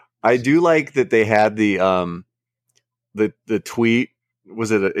 I do like that they had the tweet. It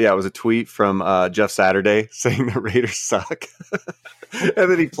was a tweet from Jeff Saturday saying the Raiders suck.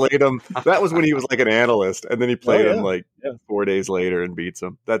 And then he played them. That was when he was like an analyst. And then he played them 4 days later and beats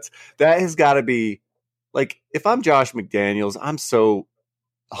them. That has got to be like, if I'm Josh McDaniels, I'm so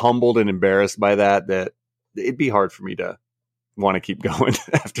humbled and embarrassed by that it'd be hard for me to want to keep going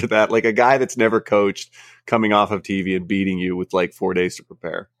after that. Like a guy that's never coached coming off of TV and beating you with like 4 days to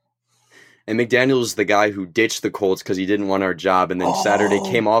prepare. And McDaniels is the guy who ditched the Colts because he didn't want our job, and then Saturday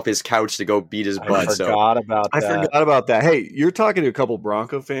came off his couch to go beat his butt. I forgot about that. Hey, you're talking to a couple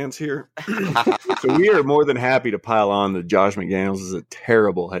Bronco fans here. So we are more than happy to pile on that Josh McDaniels is a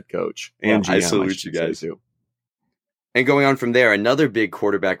terrible head coach. And GM, I salute you guys. Too. And going on from there, another big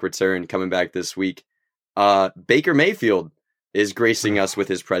quarterback return coming back this week. Baker Mayfield is gracing us with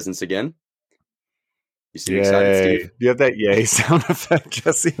his presence again. You seem excited, Steve. Do you have that yay sound effect,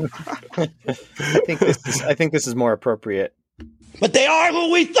 Jesse? I think this is more appropriate. But they are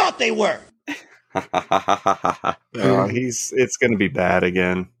who we thought they were. It's going to be bad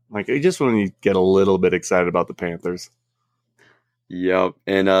again. Like, I just want to get a little bit excited about the Panthers. Yep.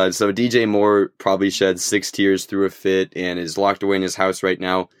 And so DJ Moore probably shed 6 tears through a fit and is locked away in his house right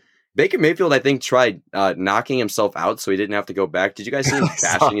now. Baker Mayfield, I think, tried knocking himself out so he didn't have to go back. Did you guys see him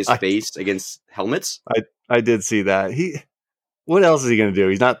bashing his face against helmets? I did see that. What else is he going to do?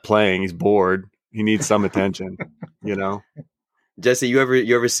 He's not playing. He's bored. He needs some attention, you know? Jesse, you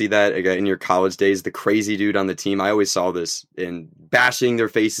ever see that in your college days? The crazy dude on the team. I always saw this in bashing their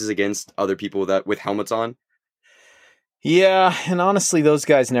faces against other people with helmets on. Yeah, and honestly, those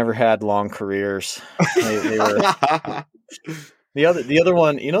guys never had long careers. They were... The other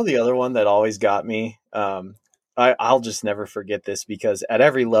one, the other one that always got me, I'll just never forget this because at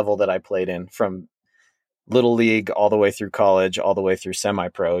every level that I played in, from little league all the way through college, all the way through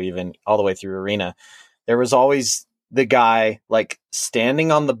semi-pro, even all the way through arena, there was always the guy like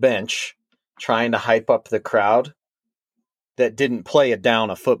standing on the bench trying to hype up the crowd that didn't play it down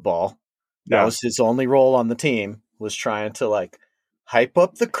a football. That was his only role on the team, was trying to like hype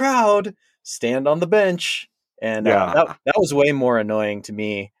up the crowd, stand on the bench. And that was way more annoying to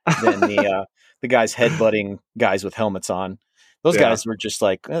me than the guys headbutting guys with helmets on. Those guys were just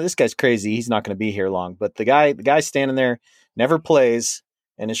like, this guy's crazy. He's not going to be here long. But the guy standing there never plays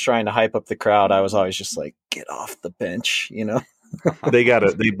and is trying to hype up the crowd. I was always just like, get off the bench,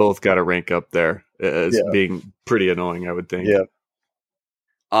 They both got to rank up there as being pretty annoying, I would think. Yeah.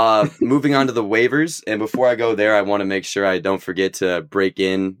 Moving on to the waivers, and before I go there, I want to make sure I don't forget to break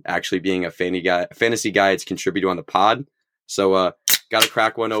in actually being a fantasy guy that's contributed on the pod. So, got to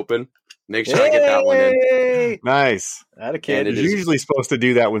crack one open. Make sure I get that one in. Nice. You're usually supposed to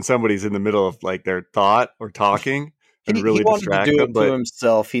do that when somebody's in the middle of like their thought or talking and really he wanted distract to do them. It to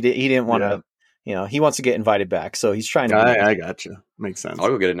himself. He didn't want to. He wants to get invited back, so he's trying to. I got you. Makes sense. I'll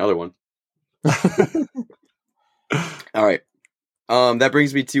go get another one. All right. That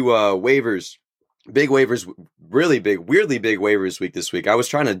brings me to waivers. Big waivers, really big, weirdly big waivers week this week. I was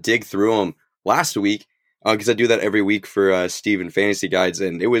trying to dig through them last week because I do that every week for Steve and Fantasy Guides,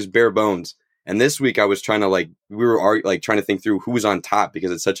 and it was bare bones. And this week I was trying to we were trying to think through who was on top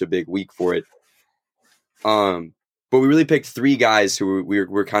because it's such a big week for it. But we really picked 3 guys who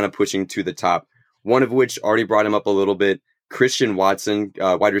we're kind of pushing to the top. One of which already brought him up a little bit. Christian Watson,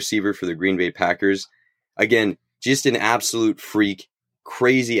 wide receiver for the Green Bay Packers. Again, just an absolute freak,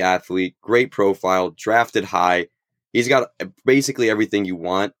 crazy athlete, great profile, drafted high. He's got basically everything you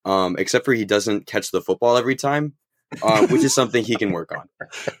want, except for he doesn't catch the football every time. which is something he can work on.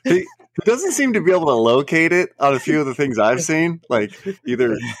 He doesn't seem to be able to locate it on a few of the things I've seen. Like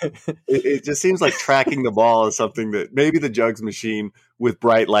either it just seems like tracking the ball is something that maybe the jugs machine with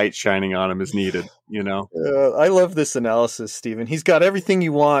bright light shining on him is needed. I love this analysis, Steven. He's got everything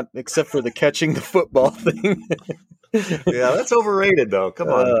you want except for the catching the football thing. Yeah, that's overrated though. Come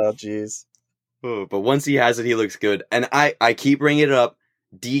on. Oh, jeez. But once he has it, he looks good. And I keep bringing it up.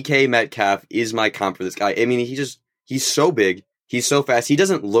 DK Metcalf is my comp for this guy. I mean, he's so big. He's so fast. He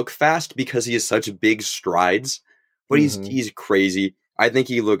doesn't look fast because he has such big strides, but he's crazy. I think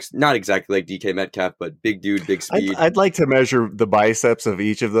he looks not exactly like DK Metcalf, but big dude, big speed. I'd like to measure the biceps of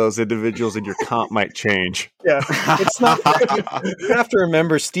each of those individuals, and your comp might change. Yeah, it's not. You have to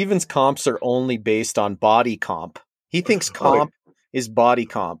remember, Steven's comps are only based on body comp. He thinks comp is body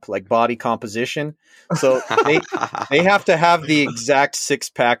comp, like body composition. So they have to have the exact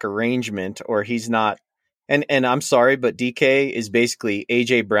 6-pack arrangement, or he's not. And I'm sorry, but DK is basically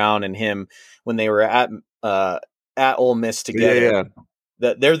AJ Brown and him when they were at Ole Miss together. Yeah.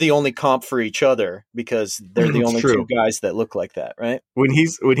 That they're the only comp for each other because they're the only two guys that look like that, right? When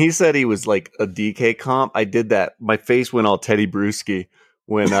he said he was like a DK comp, I did that. My face went all Teddy Bruschi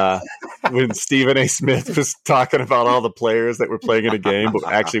when Stephen A. Smith was talking about all the players that were playing in a game but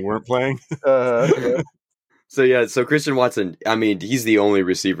actually weren't playing. Yeah. So Christian Watson, I mean, he's the only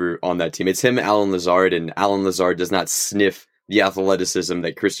receiver on that team. It's him, Alan Lazard, and Alan Lazard does not sniff the athleticism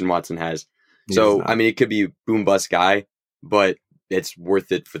that Christian Watson has. So, I mean, it could be a boom bust guy, but it's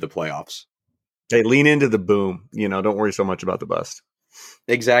worth it for the playoffs. Hey, lean into the boom. Don't worry so much about the bust.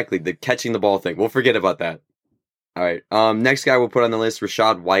 Exactly. The catching the ball thing. We'll forget about that. All right. Next guy we'll put on the list,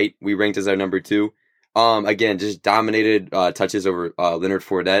 Rachaad White. We ranked as our number 2. Again, just dominated touches over Leonard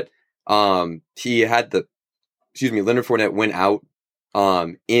Fournette. Leonard Fournette went out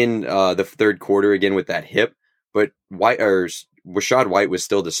in the third quarter again with that hip, but Rachaad White was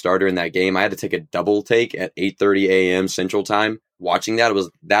still the starter in that game. I had to take a double take at 8:30 a.m. Central Time. Watching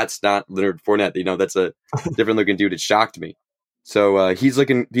that's not Leonard Fournette. That's a different looking dude. It shocked me. So he's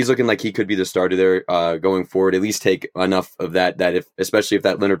looking like he could be the starter there going forward. At least take enough of that especially if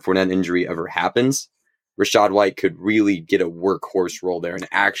that Leonard Fournette injury ever happens, Rachaad White could really get a workhorse role there and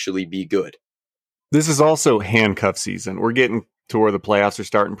actually be good. This is also handcuff season. We're getting to where the playoffs are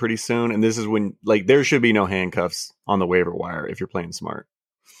starting pretty soon, and this is when there should be no handcuffs on the waiver wire if you're playing smart.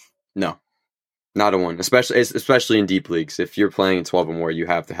 No, not a one, especially in deep leagues. If you're playing in 12 or more, you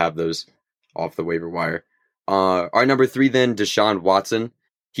have to have those off the waiver wire. Our number 3 then, Deshaun Watson.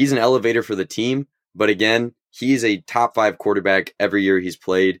 He's an elevator for the team, but again, he's a top 5 quarterback every year he's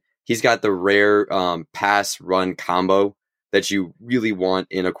played. He's got the rare pass-run combo that you really want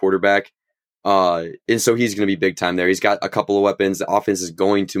in a quarterback. And so he's going to be big time there. He's got a couple of weapons. The offense is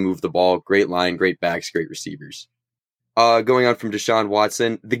going to move the ball. Great line, great backs, great receivers. Going on from Deshaun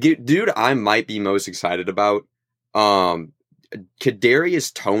Watson, the dude I might be most excited about,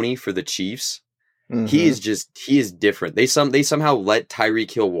 Kadarius Toney for the Chiefs. Mm-hmm. He is different. They somehow let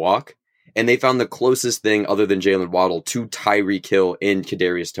Tyreek Hill walk, and they found the closest thing other than Jalen Waddle to Tyreek Hill in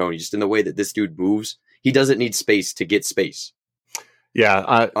Kadarius Toney, just in the way that this dude moves. He doesn't need space to get space.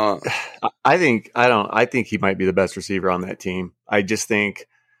 Yeah, I think he might be the best receiver on that team. I just think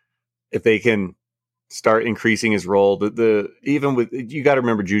if they can start increasing his role, you got to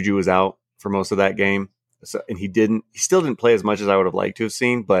remember Juju was out for most of that game, and he still didn't play as much as I would have liked to have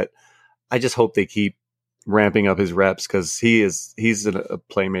seen. But I just hope they keep ramping up his reps because he's a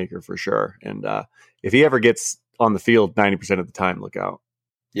playmaker for sure. And if he ever gets on the field 90% of the time, look out.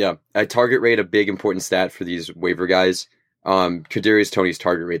 Yeah, at target rate, a big important stat for these waiver guys. Kadarius Toney's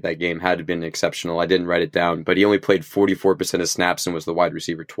target rate that game had been exceptional. I didn't write it down, but he only played 44% of snaps and was the wide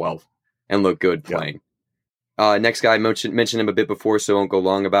receiver 12 and looked good playing. Yeah. Next guy, I mentioned him a bit before, so I won't go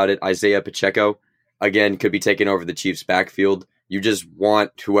long about it. Isaiah Pacheco, again, could be taking over the Chiefs' backfield. You just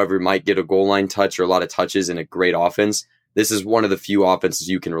want whoever might get a goal line touch or a lot of touches in a great offense. This is one of the few offenses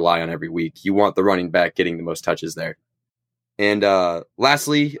you can rely on every week. You want the running back getting the most touches there. And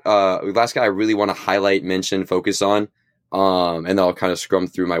lastly, last guy I really want to highlight, mention, focus on, and then I'll kind of scrum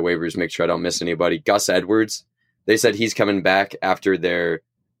through my waivers, make sure I don't miss anybody. Gus Edwards. They said he's coming back after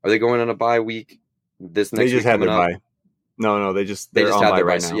are they going on a bye week? This next they just week had their up? bye. No, they're just on had bye their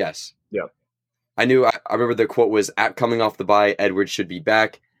right bye. now. Yes. Yep. I remember the quote was, coming off the bye, Edwards should be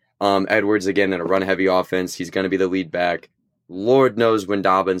back. Edwards, again, in a run-heavy offense. He's going to be the lead back. Lord knows when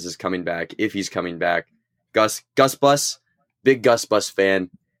Dobbins is coming back, if he's coming back. Gus Bus, big Gus Bus fan.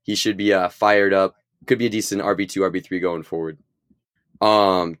 He should be fired up. Could be a decent RB2, RB3 going forward.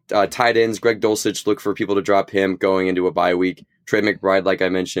 Tight ends, Greg Dulcich, look for people to drop him going into a bye week. Trey McBride, like I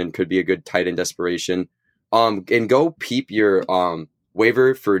mentioned, could be a good tight end desperation. And go peep your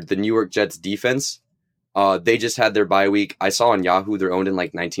waiver for the New York Jets defense. They just had their bye week. I saw on Yahoo they're owned in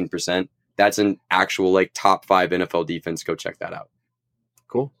like 19%. That's an actual like top 5 NFL defense. Go check that out.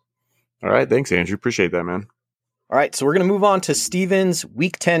 Cool. All right. Thanks, Andrew. Appreciate that, man. All right, so we're going to move on to Steven's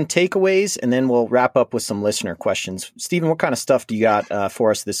Week 10 takeaways, and then we'll wrap up with some listener questions. Steven, what kind of stuff do you got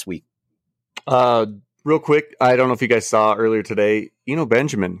for us this week? Real quick, I don't know if you guys saw earlier today,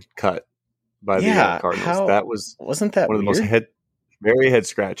 Benjamin cut by the Cardinals. Wasn't that one of the weird? most very head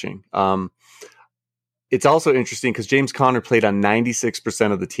scratching. It's also interesting because James Conner played on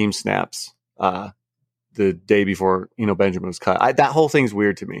 96% of the team snaps the day before Benjamin was cut. That whole thing's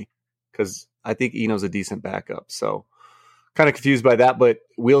weird to me because I think Eno's a decent backup. So kind of confused by that, but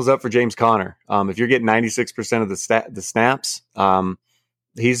wheels up for James Conner. If you're getting 96% of the snaps,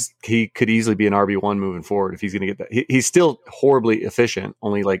 he could easily be an RB1 moving forward if he's going to get that. He's still horribly efficient,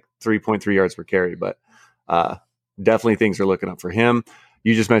 only like 3.3 yards per carry, but definitely things are looking up for him.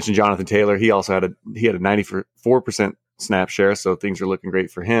 You just mentioned Jonathan Taylor. He also had a 94% snap share, so things are looking great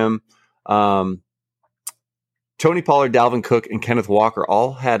for him. Tony Pollard, Dalvin Cook, and Kenneth Walker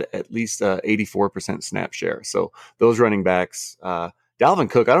all had at least 84% snap share. So those running backs, Dalvin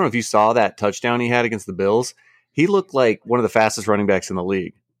Cook, I don't know if you saw that touchdown he had against the Bills. He looked like one of the fastest running backs in the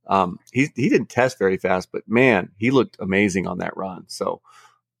league. He didn't test very fast, but man, he looked amazing on that run. So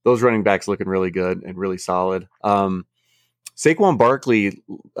those running backs looking really good and really solid. Saquon Barkley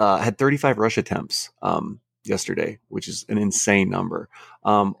had 35 rush attempts yesterday, which is an insane number.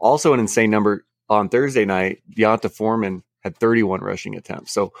 Also an insane number on Thursday night, Deonta Foreman had 31 rushing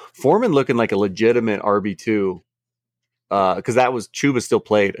attempts. So Foreman looking like a legitimate RB2 because that was Chuba still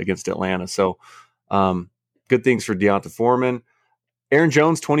played against Atlanta. So good things for Deonta Foreman. Aaron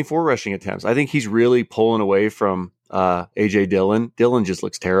Jones, 24 rushing attempts. I think he's really pulling away from A.J. Dillon. Dillon just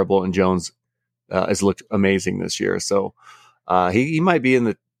looks terrible, and Jones has looked amazing this year. So he might be in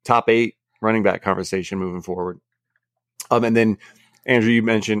the top 8 running back conversation moving forward. And then Andrew, you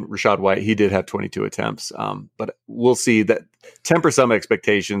mentioned Rachaad White. He did have 22 attempts, but we'll see. That temper some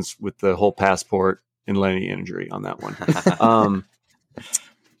expectations with the whole passport and Lenny injury on that one.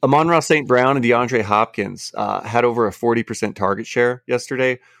 Amon-Ra St. Brown and DeAndre Hopkins had over a 40% target share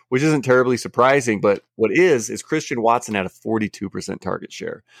yesterday, which isn't terribly surprising, but what is Christian Watson had a 42% target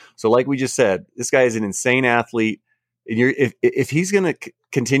share. So like we just said, this guy is an insane athlete. And if he's going to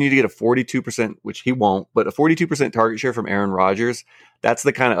continue to get a 42%, which he won't, but a 42% target share from Aaron Rodgers, that's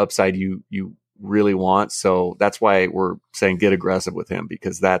the kind of upside you really want. So that's why we're saying get aggressive with him,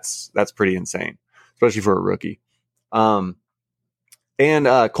 because that's pretty insane, especially for a rookie. And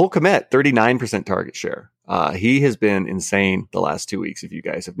Cole Kmet, 39% target share. He has been insane the last 2 weeks, if you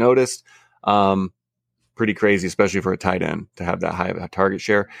guys have noticed. Pretty crazy, especially for a tight end to have that high of a target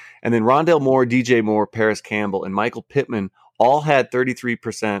share. And then Rondale Moore, DJ Moore, Paris Campbell, and Michael Pittman all had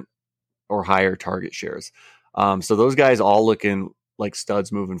 33% or higher target shares. So those guys all looking like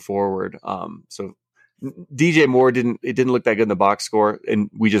studs moving forward. So DJ Moore didn't look that good in the box score, and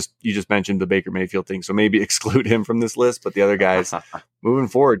you just mentioned the Baker Mayfield thing, so maybe exclude him from this list. But the other guys moving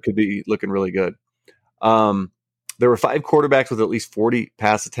forward could be looking really good. There were 5 quarterbacks with at least 40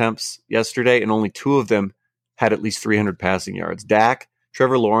 pass attempts yesterday, and only 2 of them had at least 300 passing yards. Dak,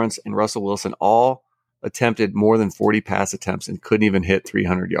 Trevor Lawrence, and Russell Wilson all attempted more than 40 pass attempts and couldn't even hit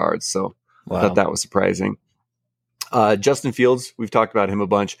 300 yards. So wow. I thought that was surprising. Justin Fields, we've talked about him a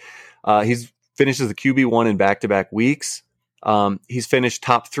bunch. He's finished as the QB1 in back-to-back weeks. He's finished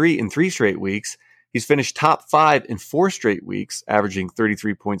top 3 in 3 straight weeks. He's finished top 5 in 4 straight weeks, averaging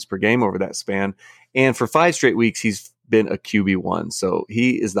 33 points per game over that span. And for 5 straight weeks, he's been a QB1. So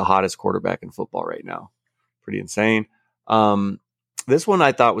he is the hottest quarterback in football right now. Pretty insane. This one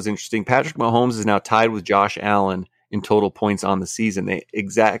I thought was interesting. Patrick Mahomes is now tied with Josh Allen in total points on the season. They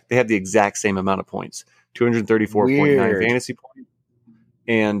have the exact same amount of points, 234.9 fantasy points.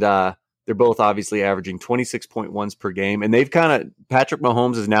 And they're both obviously averaging 26.1s per game. And Patrick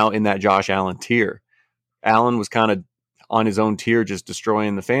Mahomes is now in that Josh Allen tier. Allen was kind of on his own tier, just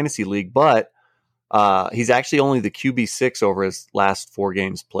destroying the fantasy league, but he's actually only the QB6 over his last 4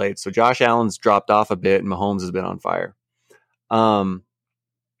 games played. So Josh Allen's dropped off a bit, and Mahomes has been on fire.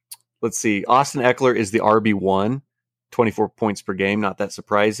 Let's see. Austin Eckler is the RB1, 24 points per game. Not that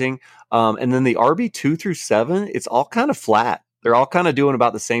surprising. And then the RB2 through 7, it's all kind of flat. They're all kind of doing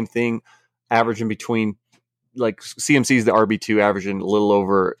about the same thing, averaging between, like CMC's the RB2, averaging a little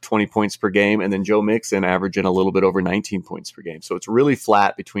over 20 points per game, and then Joe Mixon averaging a little bit over 19 points per game. So it's really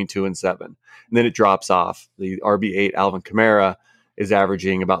flat between 2 and 7. And then it drops off. The RB8, Alvin Kamara, is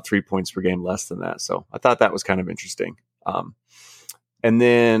averaging about 3 points per game less than that. So I thought that was kind of interesting. And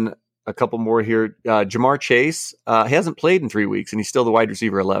then a couple more here. Jamar Chase, he hasn't played in 3 weeks, and he's still the wide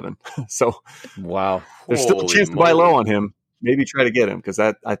receiver 11. So Wow. there's still a chance to buy low on him. Maybe try to get him because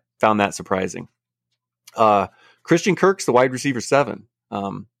I found that surprising. Christian Kirk's the wide receiver 7.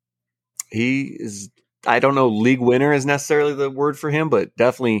 He is, I don't know, league winner is necessarily the word for him, but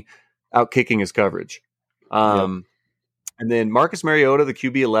definitely out kicking his coverage. And then Marcus Mariota, the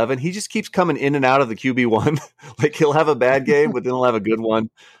QB 11, he just keeps coming in and out of the QB 1. Like he'll have a bad game, but then he'll have a good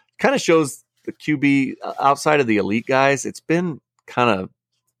one. Kind of shows the QB outside of the elite guys. It's been kind of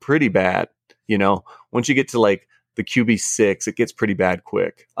pretty bad. Once you get to like the QB 6, it gets pretty bad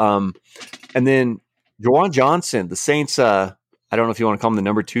quick. And then Juwan Johnson, the Saints, I don't know if you want to call him the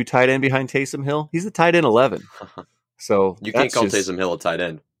number 2 tight end behind Taysom Hill. He's the tight end 11. So you can't call Taysom Hill a tight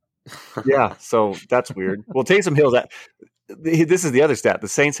end. Yeah, so that's weird. Well, Taysom Hill, this is the other stat. The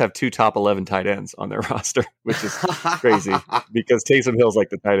Saints have 2 top 11 tight ends on their roster, which is crazy because Taysom Hill's like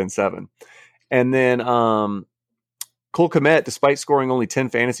the tight end 7. And then Cole Kmet, despite scoring only 10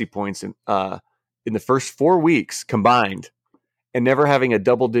 fantasy points in the first 4 weeks combined and never having a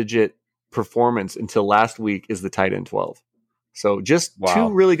double-digit performance until last week, is the tight end 12. So just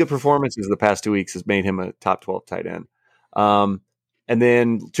 2 really good performances the past 2 weeks has made him a top 12 tight end. And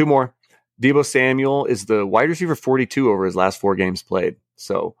then 2 more. Deebo Samuel is the wide receiver 42 over his last 4 games played.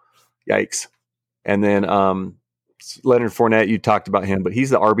 So, yikes. And then Leonard Fournette, you talked about him, but he's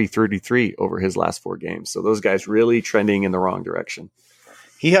the RB33 over his last 4 games. So those guys really trending in the wrong direction.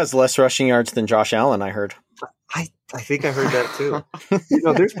 He has less rushing yards than Josh Allen, I heard. I think I heard that too.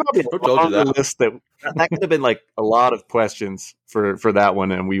 There's probably a longer list that could have been like a lot of questions for that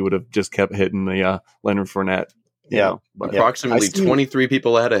one, and we would have just kept hitting the Leonard Fournette. But approximately 23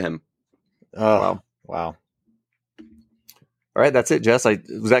 people ahead of him. Oh, wow. All right, that's it, Jess.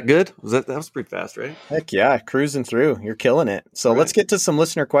 Was that good? That was pretty fast, right? Heck yeah, cruising through. You're killing it. So let's get to some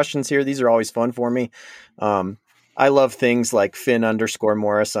listener questions here. These are always fun for me. I love things like Finn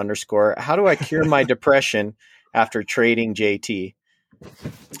 _Morris_. How do I cure my depression after trading JT?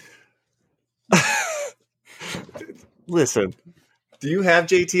 Listen, do you have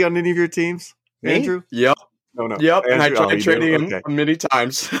JT on any of your teams, Andrew? Yep. No. Yep, Andrew, and I tried trading him okay. many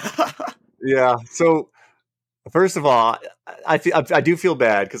times. Yeah. So, first of all, I do feel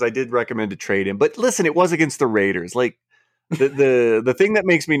bad because I did recommend to trade him. But listen, it was against the Raiders. Like the thing that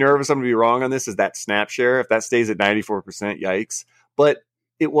makes me nervous, I'm going to be wrong on this, is that snap share. If that stays at 94%, yikes. But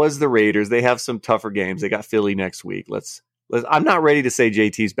it was the Raiders. They have some tougher games. They got Philly next week. I'm not ready to say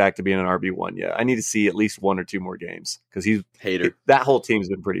JT's back to being an RB1 yet. I need to see at least 1 or 2 more games because that whole team's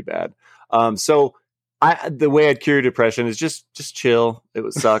been pretty bad. So the way I'd cure depression is just chill. It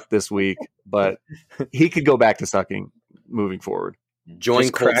would suck this week, but he could go back to sucking moving forward. Join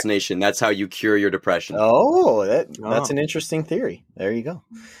Colts Nation. That's how you cure your depression. Oh, that's an interesting theory. There you go.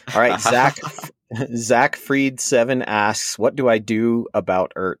 All right, Zach Freed 7 asks, what do I do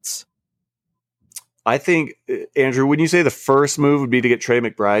about Ertz? I think, Andrew, when you say the first move would be to get Trey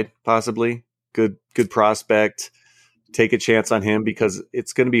McBride, possibly good prospect, take a chance on him because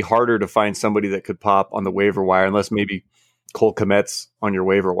it's going to be harder to find somebody that could pop on the waiver wire unless maybe Cole Kmet's on your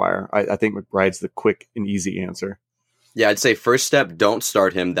waiver wire. I think McBride's the quick and easy answer. Yeah, I'd say first step, don't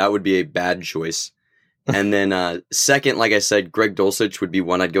start him. That would be a bad choice. And then second, like I said, Greg Dulcich would be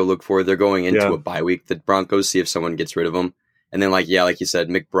one I'd go look for. They're going into a bye week, the Broncos, see if someone gets rid of him. And then like you said,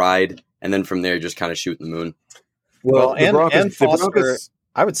 McBride. And then from there, just kind of shoot in the moon. Well, and Foster,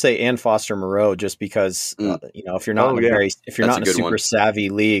 I would say, and Foster Moreau, just because if you're not in a super savvy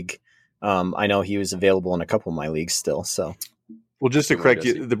league, I know he was available in a couple of my leagues still. So, well, just to correct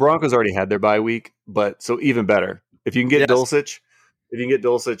you, the Broncos already had their bye week, but so even better if you can get Dulcich. If you can get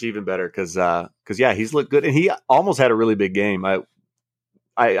Dulcich, even better because he's looked good and he almost had a really big game.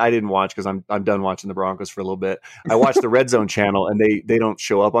 I didn't watch because I'm done watching the Broncos for a little bit. I watched the Red Zone channel and they don't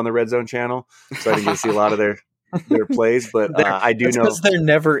show up on the Red Zone channel, so I didn't get to see a lot of their plays. But I do know because they're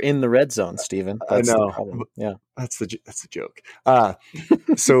never in the red zone, Stephen. That's I know. The problem. Yeah, that's the joke.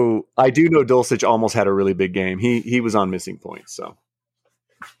 So I do know Dulcich almost had a really big game. He was on missing points. So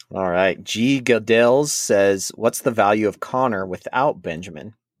all right, G Goodell's says, "What's the value of Connor without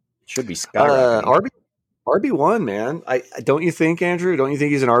Benjamin? Should be skyrocketing." RB1, man. I don't you think, Andrew? Don't you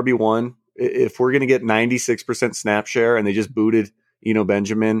think he's an RB1? If we're going to get 96% snap share and they just booted,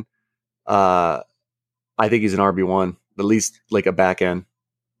 Benjamin, I think he's an RB1, at least like a back end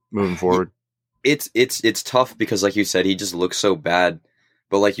moving forward. It's tough because, like you said, he just looks so bad.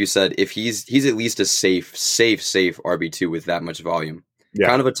 But like you said, if he's at least a safe RB2 with that much volume. Yeah.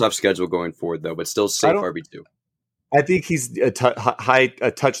 Kind of a tough schedule going forward, though, but still safe RB2. I think he's a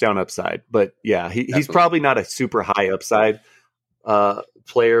touchdown upside, but yeah, he's probably not a super high upside.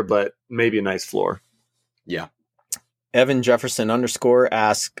 player, but maybe a nice floor. Yeah. Evan Jefferson _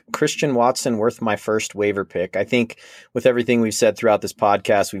 asks, Christian Watson worth my first waiver pick? I think with everything we've said throughout this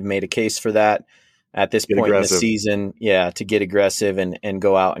podcast, we've made a case for that at this point in the season. Yeah, to get aggressive and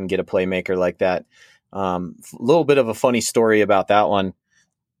go out and get a playmaker like that. A little bit of a funny story about that one.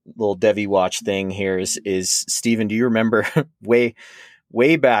 Little Devi watch thing here is Steven, do you remember way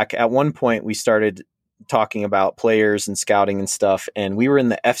back at one point we started talking about players and scouting and stuff, and we were in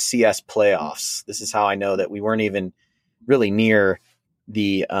the FCS playoffs. This is how I know that we weren't even really near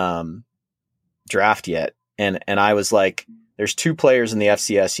the draft yet. And I was like, there's 2 players in the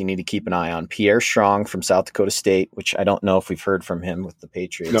FCS you need to keep an eye on. Pierre Strong from South Dakota State, which I don't know if we've heard from him with the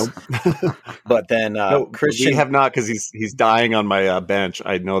Patriots. No. But then Christian, we have not, because he's dying on my bench.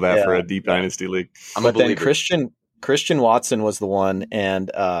 I know that for a deep dynasty league. But then Christian Watson was the one. And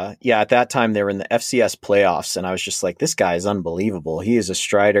at that time they were in the FCS playoffs. And I was just like, this guy is unbelievable. He is a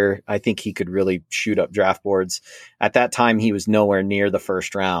strider. I think he could really shoot up draft boards. At that time, he was nowhere near the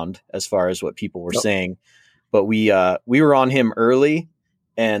first round as far as what people were saying. But we were on him early.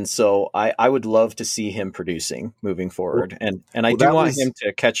 And so I would love to see him producing moving forward. And I do want him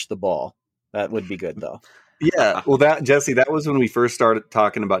to catch the ball. That would be good, though. Yeah. Well, Jesse, that was when we first started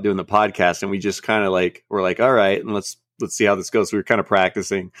talking about doing the podcast, and we just kind of we're like, all right, and let's see how this goes. So we were kind of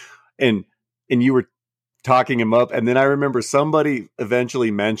practicing, and you were talking him up. And then I remember somebody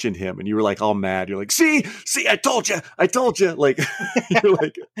eventually mentioned him, and you were like all mad. You're like, see, I told you. Like, you're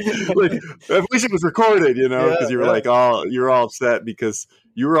like, I wish it was recorded, because you were like, oh, you're all upset because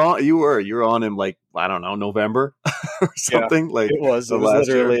you were on him, like, I don't know, November or something. Yeah, it was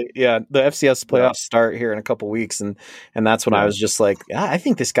literally, the FCS playoffs start here in a couple weeks. And that's when I was just like, I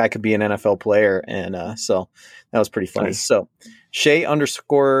think this guy could be an NFL player. And so that was pretty funny. Nice. So Shay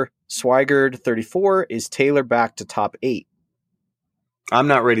 _ Swigard 34, is Taylor back to top 8? I'm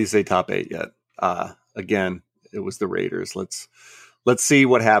not ready to say top 8 yet. Again, it was the Raiders. Let's see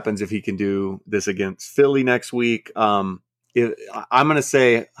what happens if he can do this against Philly next week. I'm going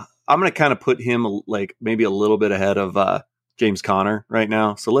to kind of put him like maybe a little bit ahead of James Conner right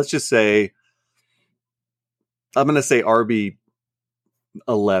now. So let's just say, I'm going to say RB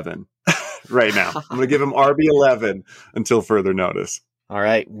 11 right now. I'm going to give him RB 11 until further notice. All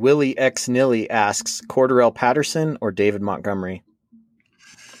right. Willie X Nilly asks, Cordarrelle Patterson or David Montgomery?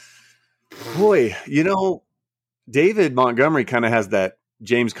 Boy, David Montgomery kind of has that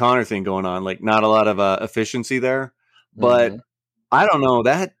James Conner thing going on, like not a lot of efficiency there. But I don't know,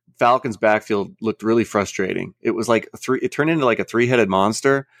 that Falcons backfield looked really frustrating. It was like it turned into like a 3-headed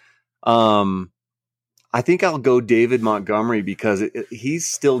monster. I think I'll go David Montgomery because he's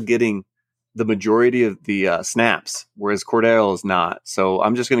still getting the majority of the snaps, whereas Cordell is not. So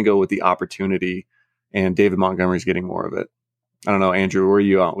I'm just going to go with the opportunity, and David Montgomery's getting more of it. I don't know, Andrew, where are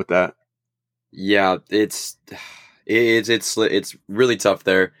you at with that? Yeah, it's really tough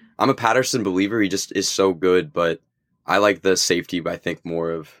there. I'm a Patterson believer. He just is so good, but I like the safety, I think,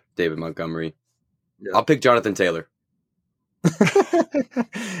 more of David Montgomery. Yeah. I'll pick Jonathan Taylor.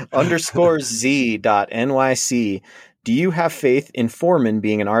 _Z.NYC. Do you have faith in Foreman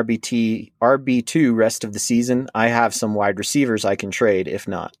being an RB2 rest of the season? I have some wide receivers I can trade if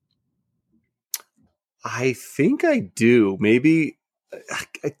not. I think I do. Maybe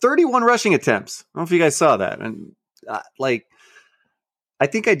 31 rushing attempts. I don't know if you guys saw that. And I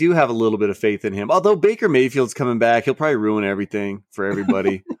think I do have a little bit of faith in him. Although Baker Mayfield's coming back, he'll probably ruin everything for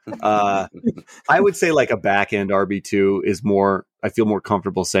everybody. I would say like a back end RB2 is more, I feel more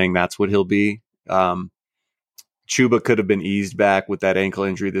comfortable saying that's what he'll be. Chuba could have been eased back with that ankle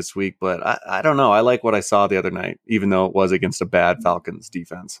injury this week, but I don't know. I like what I saw the other night, even though it was against a bad Falcons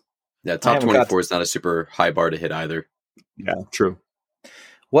defense. Yeah, top 24 is not a super high bar to hit either. Yeah, true.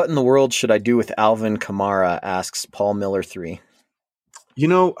 What in the world should I do with Alvin Kamara, asks Paul Miller 3.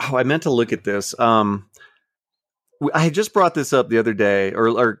 I meant to look at this. I had just brought this up the other day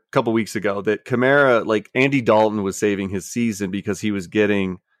or a couple weeks ago that Kamara, like Andy Dalton was saving his season because he was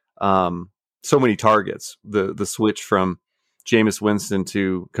getting so many targets. The switch from Jameis Winston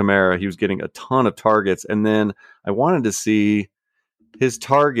to Kamara, he was getting a ton of targets. And then I wanted to see his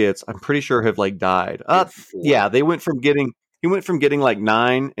targets. I'm pretty sure have like died. Yeah, he went from getting like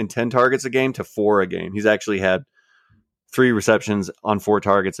 9 and 10 targets a game to 4 a game. He's actually had 3 receptions on 4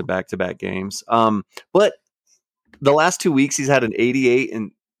 targets in back-to-back games. But the last 2 weeks, he's had an 88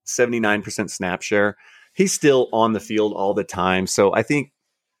 and 79% snap share. He's still on the field all the time. So I think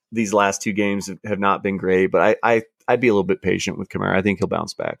these last 2 games have not been great, but I'd be a little bit patient with Kamara. I think he'll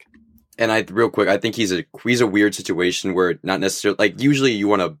bounce back. And real quick, I think he's a weird situation where not necessarily, like usually you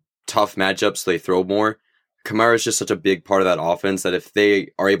want a tough matchup so they throw more. Kamara is just such a big part of that offense that if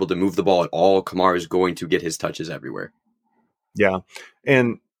they are able to move the ball at all, Kamara is going to get his touches everywhere. Yeah.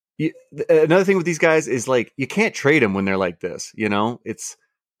 And another thing with these guys is like, you can't trade them when they're like this, it's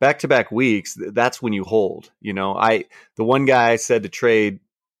back-to-back weeks. That's when you hold, the one guy I said to trade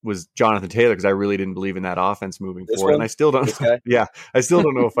was Jonathan Taylor, because I really didn't believe in that offense moving forward. And I still don't. Yeah. I still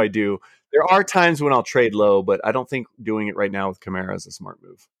don't know if I do. There are times when I'll trade low, but I don't think doing it right now with Kamara is a smart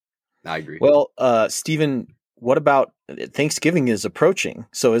move. I agree. Well, Steven, what about Thanksgiving is approaching?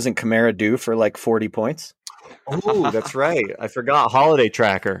 So isn't Kamara due for like 40 points? Oh, that's right. I forgot holiday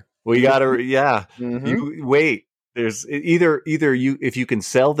tracker. We got to, You wait. There's either you, if you can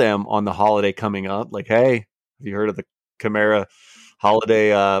sell them on the holiday coming up, like, hey, have you heard of the Kamara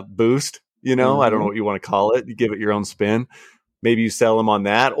holiday boost? I don't know what you want to call it. You give it your own spin. Maybe you sell them on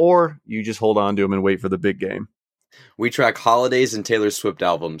that, or you just hold on to them and wait for the big game. We track holidays and Taylor Swift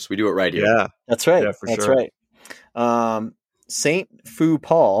albums. We do it right here. Yeah, that's right. Yeah, for that's sure. Right. Saint Fu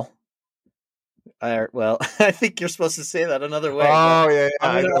Paul. I think you're supposed to say that another way. Oh yeah.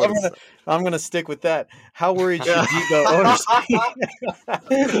 I'm gonna stick with that. How worried should Debo owners be?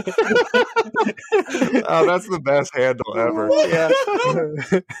 Oh, that's the best handle ever. Yeah.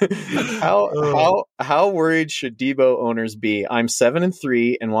 How worried should Debo owners be? I'm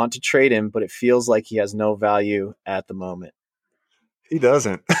 7-3 and want to trade him, but it feels like he has no value at the moment. He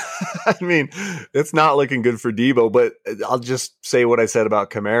doesn't. I mean, it's not looking good for Debo, but I'll just say what I said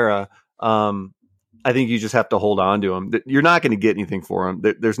about Kamara. I think you just have to hold on to him. You're not going to get anything for him.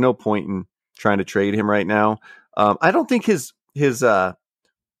 There's no point in trying to trade him right now. I don't think his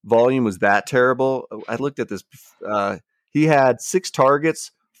volume was that terrible. I looked at this. He had 6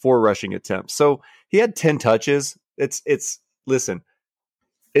 targets, 4 rushing attempts. So he had 10 touches. Listen,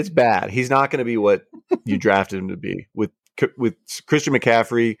 it's bad. He's not going to be what you drafted him to be. With Christian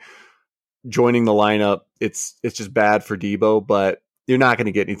McCaffrey joining the lineup, it's just bad for Debo, but you're not going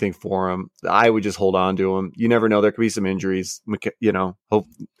to get anything for him. I would just hold on to him. You never know. There could be some injuries, hope,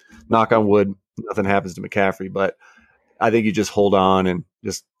 knock on wood, nothing happens to McCaffrey, but I think you just hold on and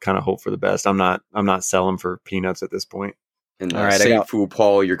just kind of hope for the best. I'm not selling for peanuts at this point. And all right, Saint Fu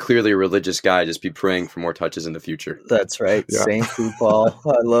Paul, you're clearly a religious guy. Just be praying for more touches in the future. That's right. Yeah. Saint Fu Paul.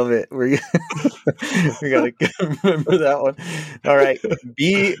 I love it. We got to remember that one. All right.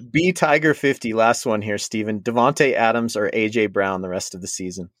 B Tiger 50. Last one here, Steven. Devontae Adams or AJ Brown the rest of the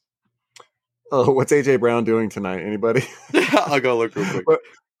season? Oh, what's AJ Brown doing tonight? Anybody? I'll go look real quick.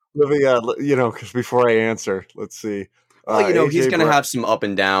 Let me, because before I answer, let's see. Well, he's going to have some up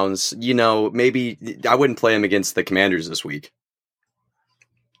and downs. Maybe I wouldn't play him against the Commanders this week.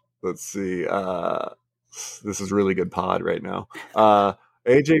 Let's see. This is really good pod right now.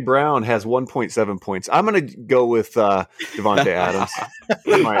 AJ Brown has 1.7 points. I'm going to go with Devontae Adams.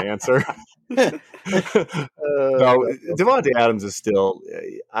 That's my answer. No, Devontae Adams is still.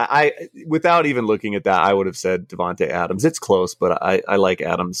 I without even looking at that, I would have said Devontae Adams. It's close, but I like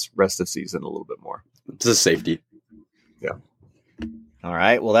Adams rest of season a little bit more. It's a safety. Yeah. All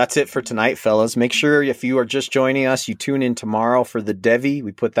right. Well, that's it for tonight, fellas. Make sure if you are just joining us, you tune in tomorrow for the Devy.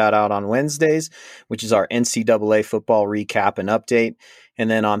 We put that out on Wednesdays, which is our NCAA football recap and update.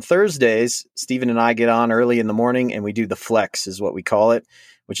 And then on Thursdays, Steven and I get on early in the morning and we do the Flex is what we call it,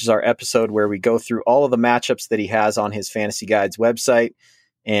 which is our episode where we go through all of the matchups that he has on his Fantasy Guides website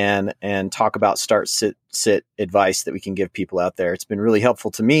and talk about start, sit advice that we can give people out there. It's been really helpful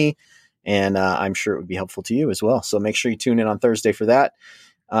to me. And I'm sure it would be helpful to you as well. So make sure you tune in on Thursday for that.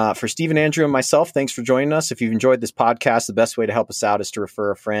 For Steven, Andrew, and myself, thanks for joining us. If you've enjoyed this podcast, the best way to help us out is to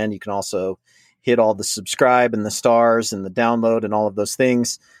refer a friend. You can also hit all the subscribe and the stars and the download and all of those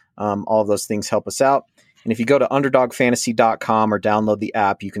things. All of those things help us out. And if you go to underdogfantasy.com or download the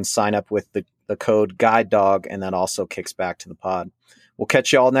app, you can sign up with the code GuideDog, and that also kicks back to the pod. We'll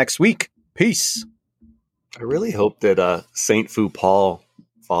catch you all next week. Peace. I really hope that Saint Fu Paul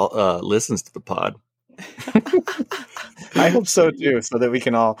listens to the pod. I hope so too, so that we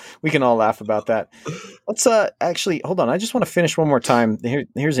can all laugh about that. Let's actually hold on. I just want to finish one more time.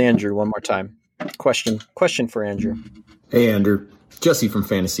 Here's Andrew one more time. Question for Andrew. Hey Andrew, Jesse from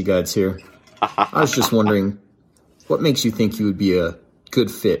Fantasy Guides here. I was just wondering, what makes you think you would be a good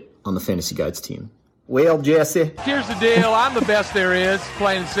fit on the Fantasy Guides team? Well, Jesse, here's the deal. I'm the best there is,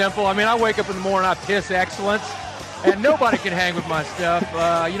 plain and simple. I mean, I wake up in the morning, I piss excellence. And nobody can hang with my stuff.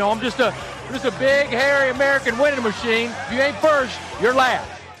 I'm just a big, hairy American winning machine. If you ain't first, you're last.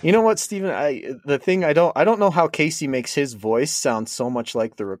 You know what, Steven? I don't know how Casey makes his voice sound so much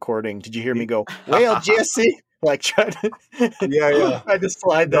like the recording. Did you hear me go, well, Jesse? like try to try to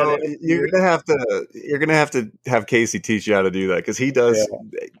slide that in. You're gonna have to have Casey teach you how to do that because he does.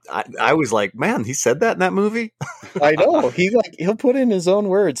 Yeah. I was like, man, he said that in that movie. I know he'll put in his own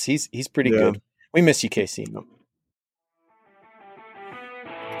words. He's pretty good. We miss you, Casey.